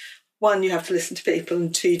 which is 1, you have to listen to people,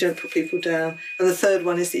 and 2, you don't put people down. And the third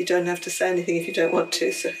one is that you don't have to say anything if you don't want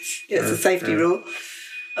to. So it's a safety rule.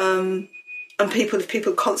 And if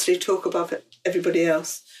people constantly talk above everybody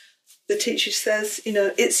else, the teacher says,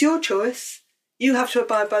 it's your choice. You have to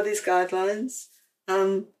abide by these guidelines.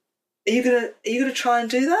 Are you gonna try and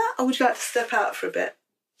do that, or would you like to step out for a bit?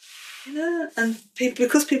 And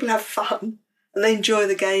because people have fun and they enjoy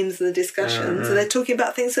the games and the discussions, and they're talking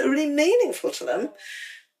about things that are really meaningful to them,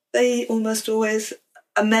 they almost always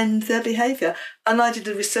amend their behaviour. And I did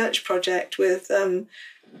a research project with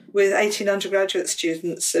 18 undergraduate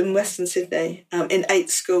students in Western Sydney in 8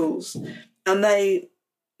 schools, and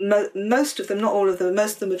most of them, not all of them,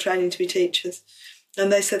 most of them were training to be teachers,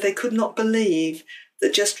 and they said they could not believe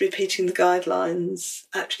that just repeating the guidelines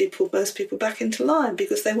actually pulled most people back into line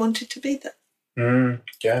because they wanted to be there.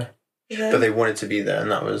 Yeah. But they wanted to be there,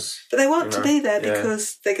 and that was... But they want to be there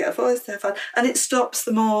because they get a voice, they have fun, and it stops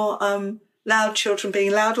the more loud children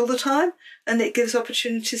being loud all the time, and it gives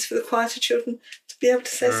opportunities for the quieter children to be able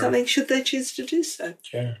to say something should they choose to do so.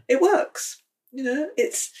 Yeah. It works.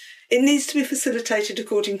 It needs to be facilitated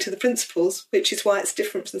according to the principles, which is why it's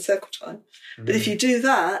different from circle time. But if you do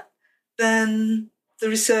that, then the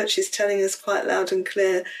research is telling us quite loud and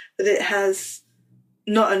clear that it has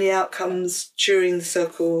not only outcomes during the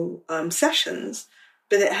circle sessions,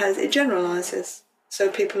 but it generalises. So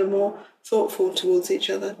people are more thoughtful towards each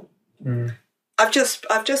other. I've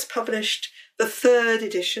just published the 3rd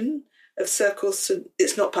edition of Circles.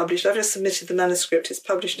 It's not published. I've just submitted the manuscript. It's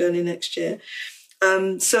published early next year.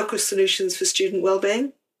 Circle Solutions for Student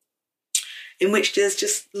Wellbeing, in which there's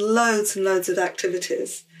just loads and loads of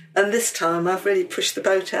activities. And this time I've really pushed the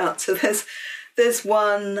boat out. So there's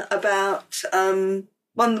one about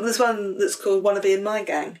there's one that's called "Wanna Be in My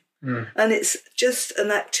Gang," And it's just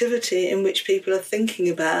an activity in which people are thinking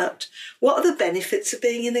about what are the benefits of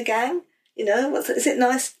being in a gang. You know, is it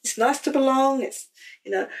nice? It's nice to belong. It's,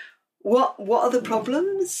 you know, what are the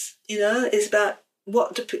problems? You know, it's about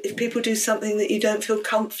if people do something that you don't feel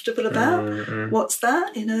comfortable about. What's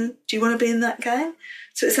that? You know, do you want to be in that gang?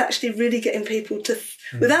 So it's actually really getting people to,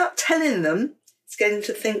 without telling them, it's getting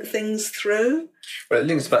to think things through. Well, it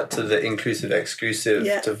links back to the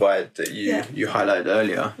inclusive-exclusive divide that you highlighted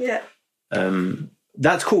earlier. Yeah.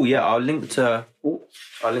 That's cool. Yeah, I'll link to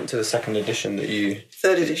the second edition that you.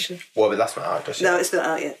 Third edition. Well, but that's not out just yet. No, it's not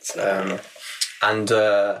out yet. It's not out yet. And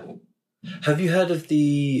have you heard of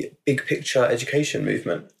the big picture education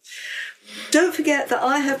movement? Don't forget that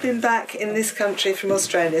I have been back in this country from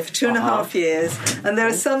Australia for 2.5 years, and there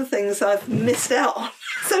are some things I've missed out on.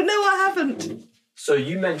 So no, I haven't. So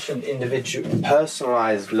you mentioned individual,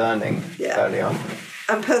 personalised learning earlier.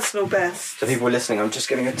 And personal best. So people listening, I'm just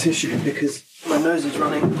getting a tissue because my nose is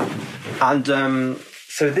running. And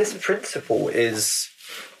so this principle is,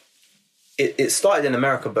 it started in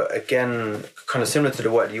America, but again, kind of similar to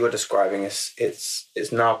the word you were describing,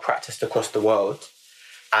 it's now practiced across the world.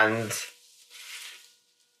 And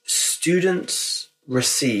students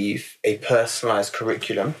receive a personalised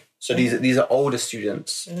curriculum. So these are older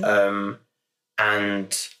students.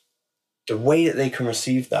 And the way that they can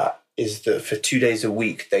receive that is that for 2 days a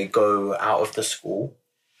week, they go out of the school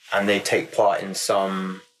and they take part in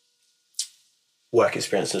some work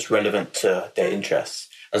experience that's relevant to their interests.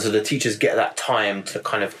 And so the teachers get that time to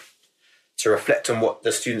kind of to reflect on what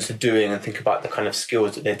the students are doing and think about the kind of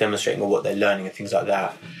skills that they're demonstrating or what they're learning and things like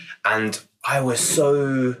that. And I was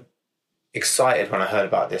so excited when I heard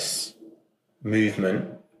about this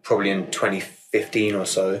movement, probably in 2015 or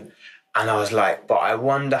so. And I was like, but I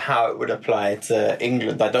wonder how it would apply to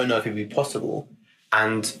England. I don't know if it'd be possible.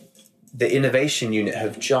 And the innovation unit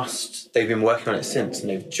they've been working on it since, and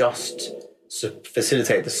they've just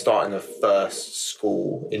facilitated the starting of first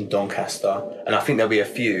school in Doncaster. And I think there'll be a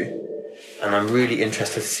few. And I'm really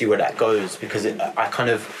interested to see where that goes, because it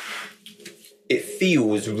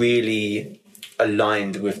feels really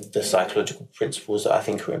aligned with the psychological principles that I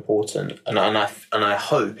think are important. And I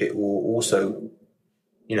hope it will also,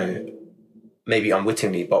 you know, maybe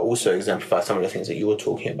unwittingly, but also exemplify some of the things that you were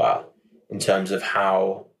talking about in terms of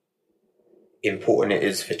how important it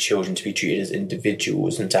is for children to be treated as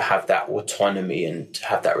individuals and to have that autonomy and to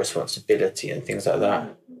have that responsibility and things like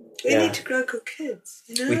that. We need to grow good kids,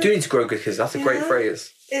 you know? We do need to grow good kids. That's a great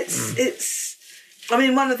phrase. It's. I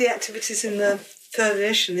mean, one of the activities in the third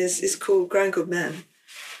edition is called Growing Good Men,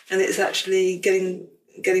 and it's actually getting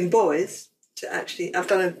boys to actually. I've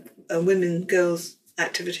done a women girls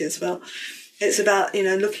activity as well. It's about, you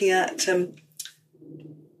know, looking at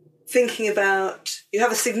thinking about, you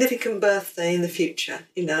have a significant birthday in the future,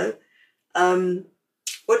 you know.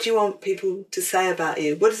 What do you want people to say about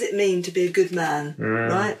you? What does it mean to be a good man,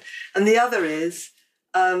 right? And the other is,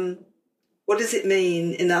 what does it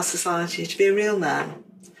mean in our society to be a real man?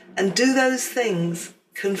 And do those things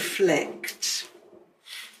conflict?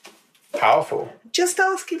 Powerful. Just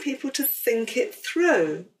asking people to think it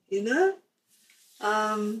through, you know?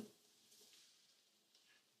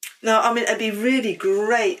 Now, I mean, it'd be really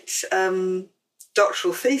great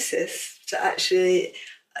doctoral thesis to actually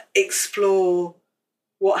explore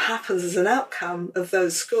what happens as an outcome of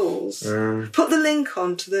those schools. Put the link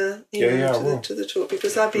on to the to the talk,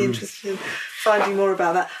 because I'd be interested in finding more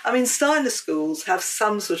about that. I mean, Steiner schools have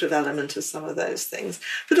some sort of element of some of those things,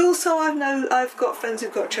 but also I've got friends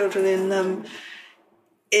who've got children in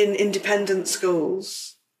independent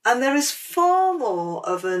schools, and there is far more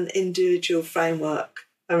of an individual framework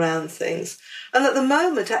around things. And at the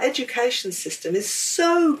moment, our education system is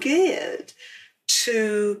so geared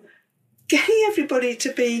to getting everybody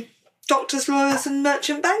to be doctors, lawyers and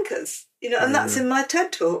merchant bankers, you know, and that's in my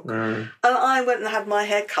TED talk. And I went and had my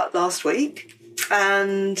hair cut last week,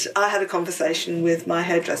 and I had a conversation with my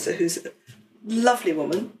hairdresser, who's a lovely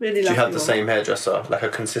woman, really lovely. Do you have the same hairdresser, like a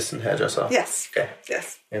consistent hairdresser? Yes. Okay.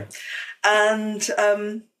 Yes. Yeah.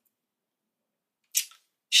 And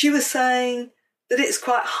she was saying that it's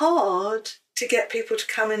quite hard to get people to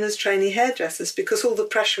come in as trainee hairdressers because all the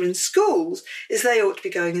pressure in schools is they ought to be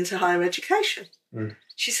going into higher education.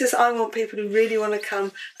 She says, I want people who really want to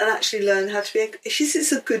come and actually learn how to be... She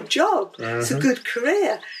says, it's a good job. It's a good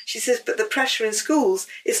career. She says, but the pressure in schools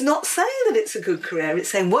is not saying that it's a good career.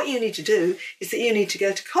 It's saying what you need to do is that you need to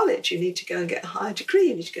go to college. You need to go and get a higher degree.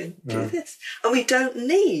 You need to go and do this. And we don't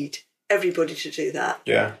need everybody to do that.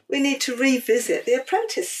 Yeah. We need to revisit the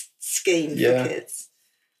apprentice scheme for kids.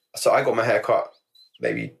 So I got my hair cut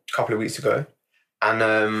maybe a couple of weeks ago,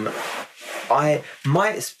 and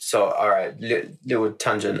All right, little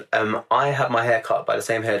tangent. I had my hair cut by the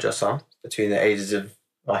same hairdresser between the ages of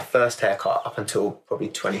my first haircut up until probably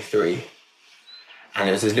 23. And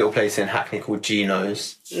it was this little place in Hackney called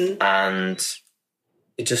Gino's. And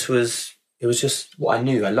it was just what I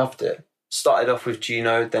knew. I loved it. Started off with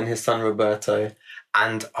Gino, then his son Roberto.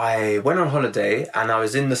 And I went on holiday and I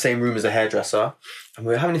was in the same room as a hairdresser and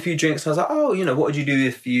we were having a few drinks. And I was like, oh, what would you do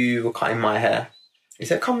if you were cutting my hair? He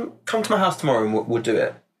said, come to my house tomorrow and we'll do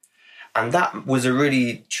it. And that was a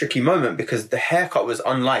really tricky moment because the haircut was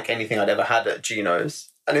unlike anything I'd ever had at Gino's.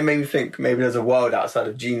 And it made me think maybe there's a world outside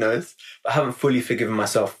of Gino's. But I haven't fully forgiven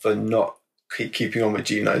myself for not keeping on with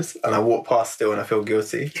Gino's. And I walk past still and I feel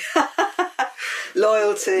guilty.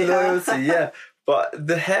 Loyalty, yeah. But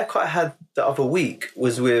the haircut I had the other week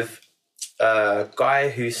was with a guy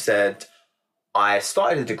who said, I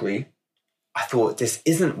started a degree. I thought this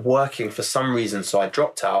isn't working for some reason, so I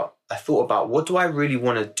dropped out. I thought about what do I really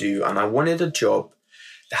want to do? And I wanted a job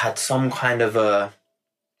that had some kind of a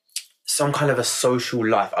social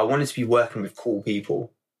life. I wanted to be working with cool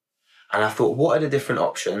people. And I thought, what are the different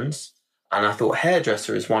options? And I thought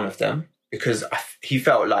hairdresser is one of them because he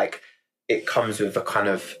felt like it comes with a kind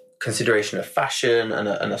of consideration of fashion and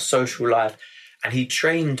a social life. And he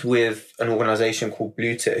trained with an organisation called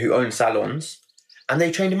Blue Tit who own salons. And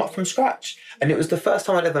they trained him up from scratch. And it was the first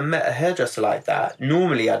time I'd ever met a hairdresser like that.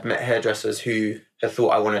 Normally, I'd met hairdressers who had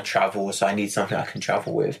thought, I want to travel, so I need something I can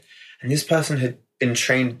travel with. And this person had been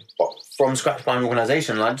trained from scratch by an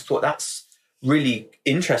organisation. And I just thought that's really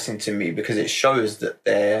interesting to me because it shows that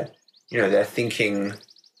they're thinking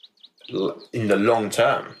in the long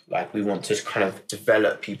term. Like, we want to kind of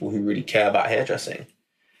develop people who really care about hairdressing.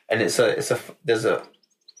 And I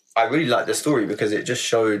really like the story because it just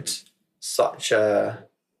showed such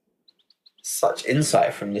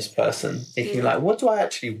insight from this person, thinking like, what do I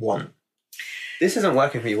actually want? This isn't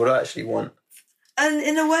working for me. What do I actually want? And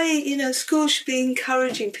in a way, schools should be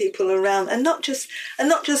encouraging people around, and not just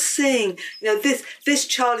seeing, this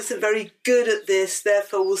child isn't very good at this,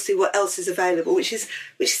 therefore we'll see what else is available, which is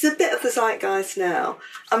a bit of the zeitgeist now.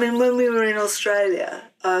 I mean, when we were in Australia,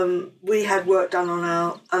 we had work done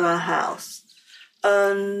on our house,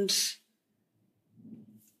 and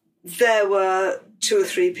there were 2 or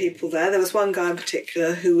 3 people there. There was one guy in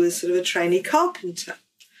particular who was sort of a trainee carpenter,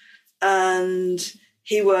 and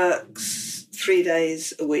he works 3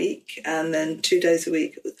 days a week and then 2 days a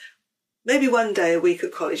week, maybe 1 day a week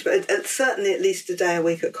at college, but certainly at least a day a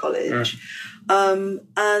week at college. And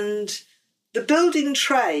the building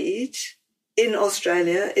trade in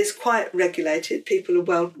Australia is quite regulated. People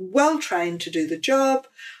are well trained to do the job.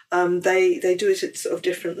 They do it at sort of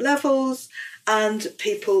different levels, and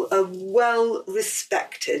people are well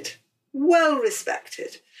respected. And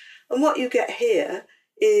what you get here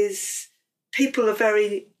is people are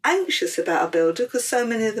very anxious about a builder because so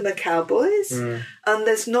many of them are cowboys and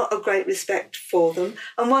there's not a great respect for them.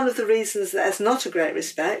 And one of the reasons there's not a great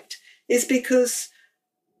respect is because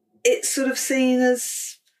it's sort of seen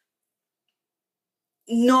as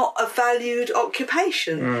not a valued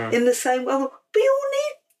occupation in the same way. Well, we all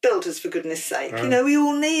need builders, for goodness sake. We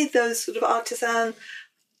all need those sort of artisan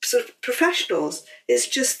sort of professionals. It's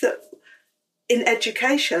just that in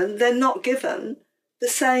education, they're not given the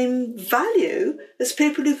same value as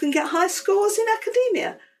people who can get high scores in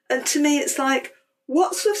academia. And to me, it's like,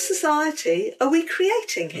 what sort of society are we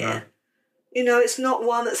creating here? It's not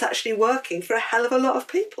one that's actually working for a hell of a lot of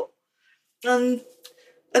people. And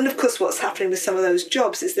of course, what's happening with some of those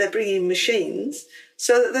jobs is they're bringing machines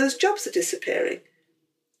so that those jobs are disappearing.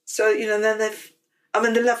 So, then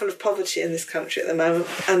the level of poverty in this country at the moment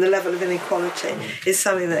and the level of inequality is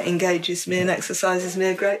something that engages me and exercises me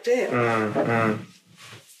a great deal.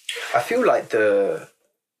 I feel like the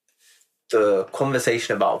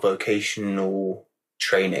conversation about vocational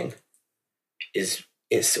training it's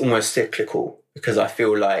almost cyclical because I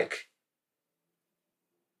feel like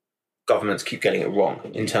governments keep getting it wrong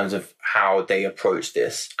in terms of how they approach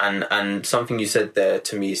this. And something you said there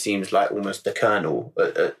to me seems like almost the kernel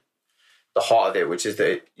at the heart of it, which is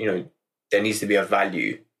that, there needs to be a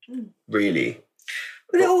value, really.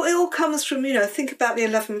 But it all comes from, think about the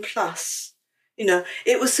 11 plus.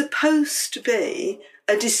 It was supposed to be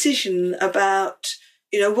a decision about,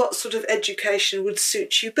 what sort of education would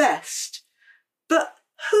suit you best. But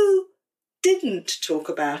who didn't talk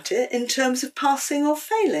about it in terms of passing or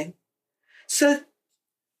failing? So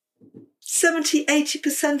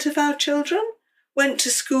 70-80% of our children went to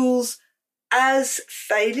schools as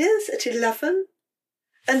failures at 11.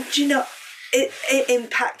 And, it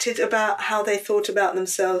impacted about how they thought about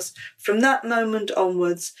themselves from that moment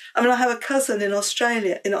onwards. I mean, I have a cousin in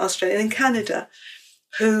in Canada,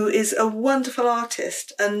 who is a wonderful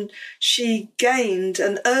artist, and she gained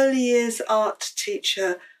an early years art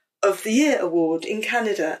teacher of the year award in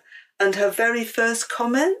Canada. And her very first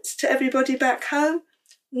comments to everybody back home,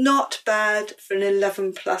 not bad for an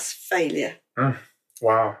 11 plus failure.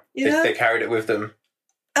 Wow. They carried it with them.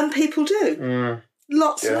 And people do.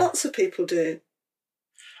 Lots and lots of people do.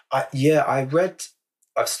 I've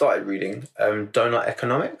started reading Donut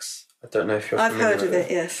Economics. I don't know if you're familiar with it. I've heard of it,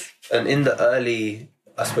 yes. And in the early,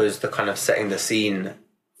 I suppose, the kind of setting the scene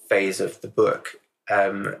phase of the book,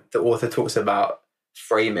 the author talks about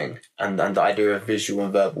framing and the idea of visual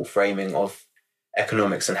and verbal framing of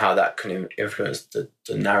economics and how that can influence the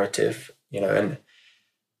narrative, and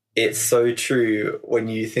it's so true when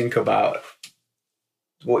you think about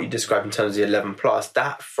what you describe in terms of the 11 plus,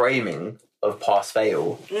 that framing of pass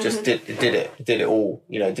fail just did it all,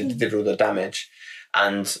 did all the damage.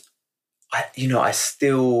 And I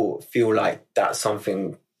still feel like that's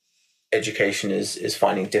something education is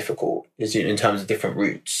finding difficult, is in terms of different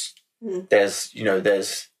routes. There's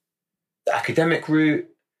the academic route,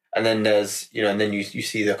 and then there's, and then you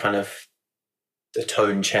see the kind of the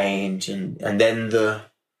tone change and then the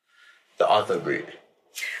other route.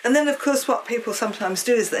 And then, of course, what people sometimes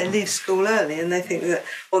do is they leave school early and they think that,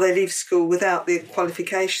 or they leave school without the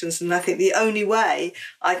qualifications. And I think the only way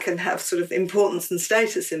I can have sort of importance and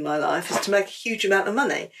status in my life is to make a huge amount of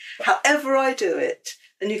money. However I do it.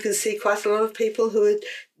 And you can see quite a lot of people who are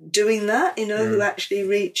doing that, who actually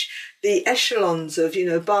reach the echelons of,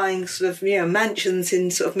 buying sort of, mansions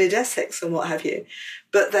in sort of mid-Essex and what have you.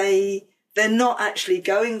 But they're not actually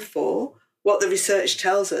going for what the research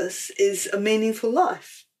tells us is a meaningful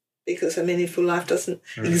life, because a meaningful life doesn't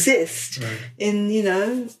exist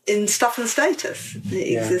in stuff and status.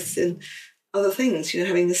 It exists in other things,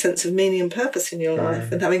 having a sense of meaning and purpose in your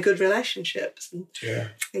life and having good relationships and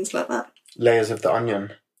things like that. Layers of the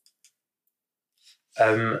onion.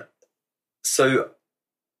 So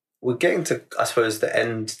we're getting to, I suppose, the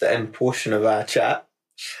end portion of our chat.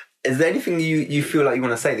 Is there anything you feel like you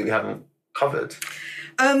want to say that we haven't covered?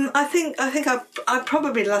 I think I'd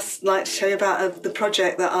probably like to tell you about the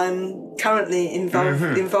project that I'm currently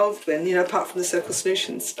involved with, apart from the Circle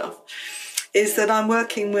Solutions stuff, is that I'm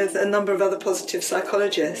working with a number of other positive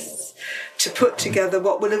psychologists to put together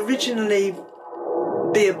what will originally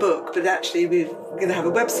be a book, but actually we're going to have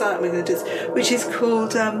a website and we're going to do this, which is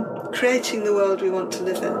called Creating the World We Want to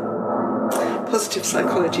Live in. Positive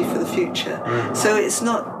Psychology for the Future. So it's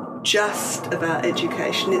not just about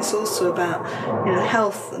education, it's also about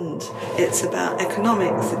health, and it's about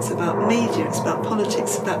economics, it's about media, it's about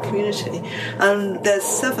politics, it's about community. And there's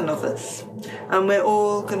 7 of us, and we're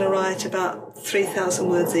all going to write about 3,000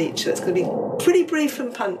 words each, so it's going to be pretty brief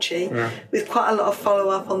and punchy, with quite a lot of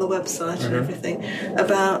follow-up on the website and everything,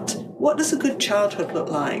 about what does a good childhood look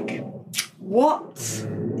like, what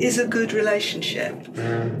is a good relationship,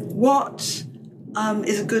 what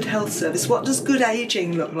is a good health service, what does good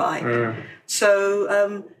ageing look like.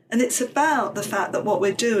 So and it's about the fact that what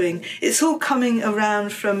we're doing, it's all coming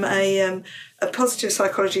around from a positive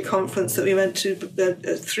psychology conference that we went to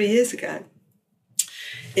 3 years ago,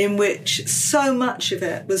 in which so much of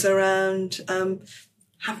it was around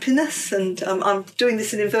happiness, and I'm doing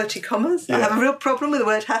this in inverted commas. I have a real problem with the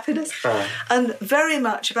word happiness, and very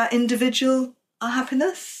much about individual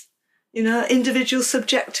happiness, individual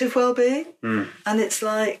subjective well-being. And it's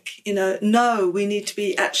like, no, we need to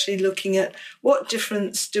be actually looking at what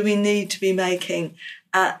difference do we need to be making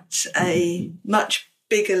at a much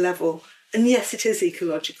bigger level. And yes, it is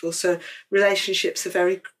ecological, so relationships are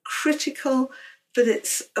very critical, but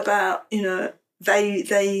it's about,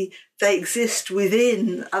 they exist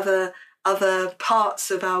within other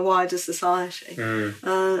parts of our wider society.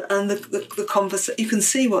 And the conversation, you can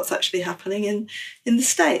see what's actually happening in the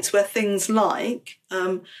States, where things like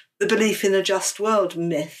the belief in a just world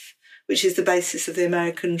myth, which is the basis of the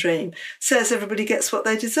American dream, says everybody gets what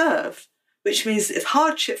they deserve, which means if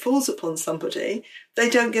hardship falls upon somebody, they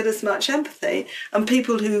don't get as much empathy. And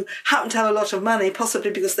people who happen to have a lot of money, possibly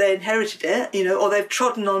because they inherited it, or they've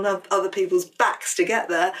trodden on other people's backs to get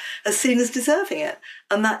there, are seen as deserving it.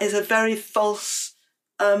 And that is a very false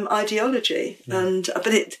ideology. But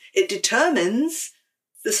it determines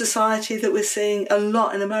the society that we're seeing a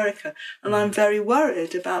lot in America. And I'm very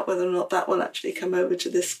worried about whether or not that will actually come over to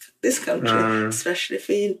this country, especially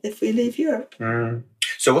if we leave Europe.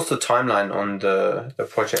 So what's the timeline on the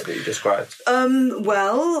project that you described?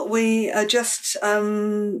 Well, we are just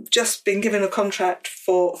been given a contract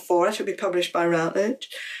for it. It'll be published by Routledge.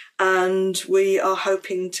 And we are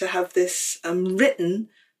hoping to have this written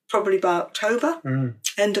probably by October,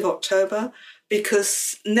 end of October,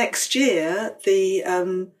 because next year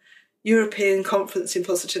the European Conference in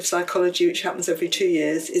Positive Psychology, which happens every 2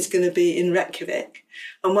 years, is going to be in Reykjavik.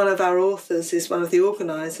 And one of our authors is one of the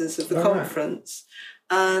organisers of the conference.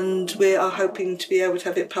 And we are hoping to be able to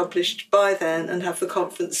have it published by then and have the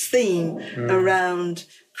conference theme around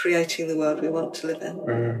creating the world we want to live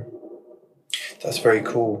in. That's very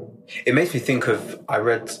cool. It makes me think of, I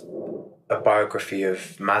read a biography of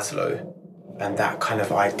Maslow, and that kind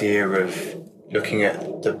of idea of looking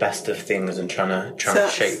at the best of things and trying to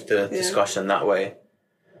shape the discussion that way.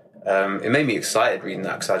 It made me excited reading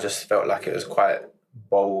that, because I just felt like it was quite a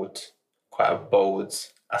bold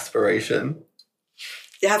aspiration.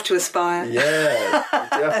 You have to aspire. Yeah,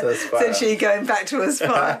 you have to aspire. Essentially, going back to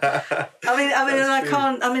aspire. There's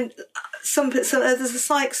a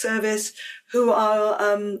psych service who are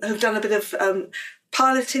have done a bit of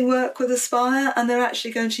piloting work with Aspire, and they're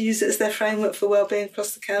actually going to use it as their framework for wellbeing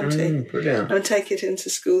across the county. Brilliant. And take it into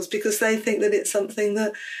schools, because they think that it's something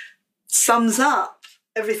that sums up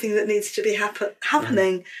everything that needs to be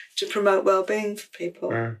happening to promote wellbeing for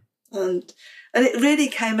people. And it really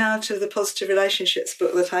came out of the Positive Relationships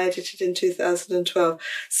book that I edited in 2012.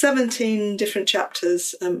 17 different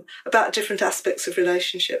chapters about different aspects of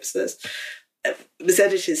relationships. It was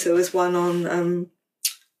edited, so there was one on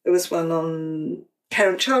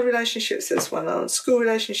parent-child relationships, there was one on school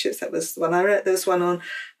relationships, that was the one I read, there was one on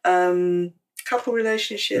couple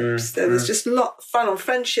relationships, there was just fun on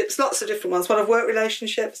friendships, lots of different ones, one of work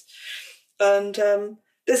relationships. And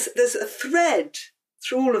there's a thread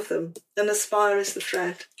through all of them, and Aspire is the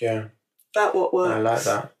thread. Yeah. About what works. I like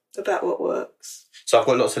that. About what works. So I've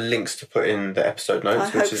got lots of links to put in the episode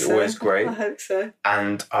notes, which is always great. I hope so.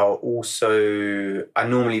 And I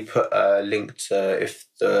normally put a link to, if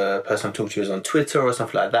the person I'm talking to is on Twitter or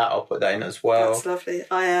something like that, I'll put that in as well. That's lovely.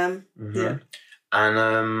 I am. Yeah. And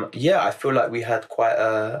I feel like we had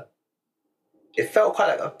it felt quite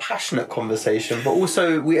like a passionate conversation, but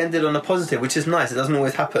also we ended on a positive, which is nice. It doesn't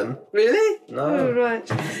always happen. Really? No. Oh, right.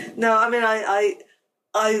 No, I mean,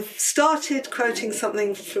 I've started quoting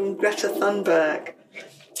something from Greta Thunberg,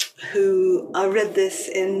 who I read this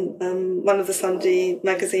in one of the Sunday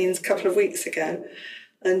magazines a couple of weeks ago,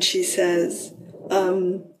 and she says,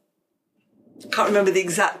 can't remember the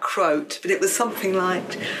exact quote, but it was something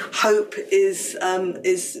like, hope is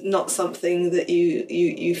not something that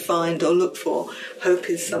you find or look for. Hope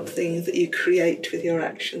is something that you create with your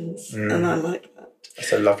actions. And I like that.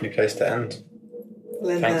 That's a lovely place to end.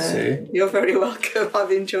 Thanks, Sue. You're very welcome.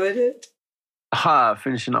 I've enjoyed it.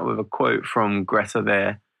 Finishing up with a quote from Greta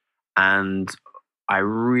there. And I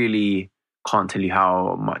really can't tell you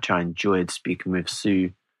how much I enjoyed speaking with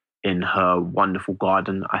Sue in her wonderful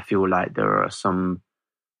garden. I feel like there are some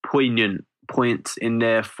poignant points in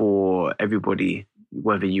there for everybody,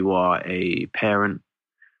 whether you are a parent,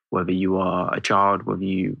 whether you are a child, whether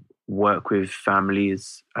you work with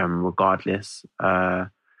families, regardless.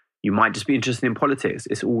 You might just be interested in politics.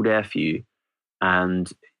 It's all there for you. And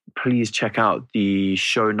please check out the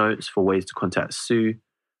show notes for ways to contact Sue,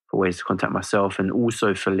 for ways to contact myself, and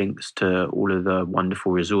also for links to all of the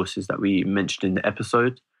wonderful resources that we mentioned in the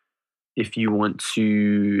episode. If you want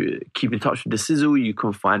to keep in touch with The Sizzle, you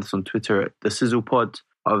can find us on Twitter at The Sizzle Pod.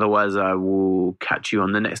 Otherwise, I will catch you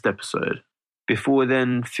on the next episode. Before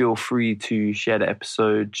then, feel free to share the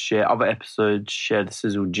episode, share other episodes, share The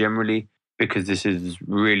Sizzle generally, because this is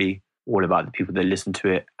really all about the people that listen to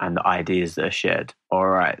it and the ideas that are shared. All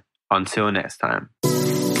right, until next time.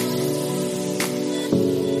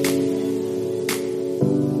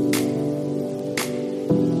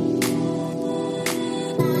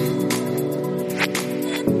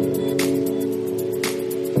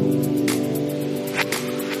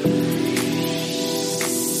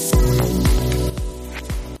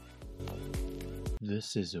 The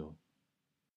Sizzle.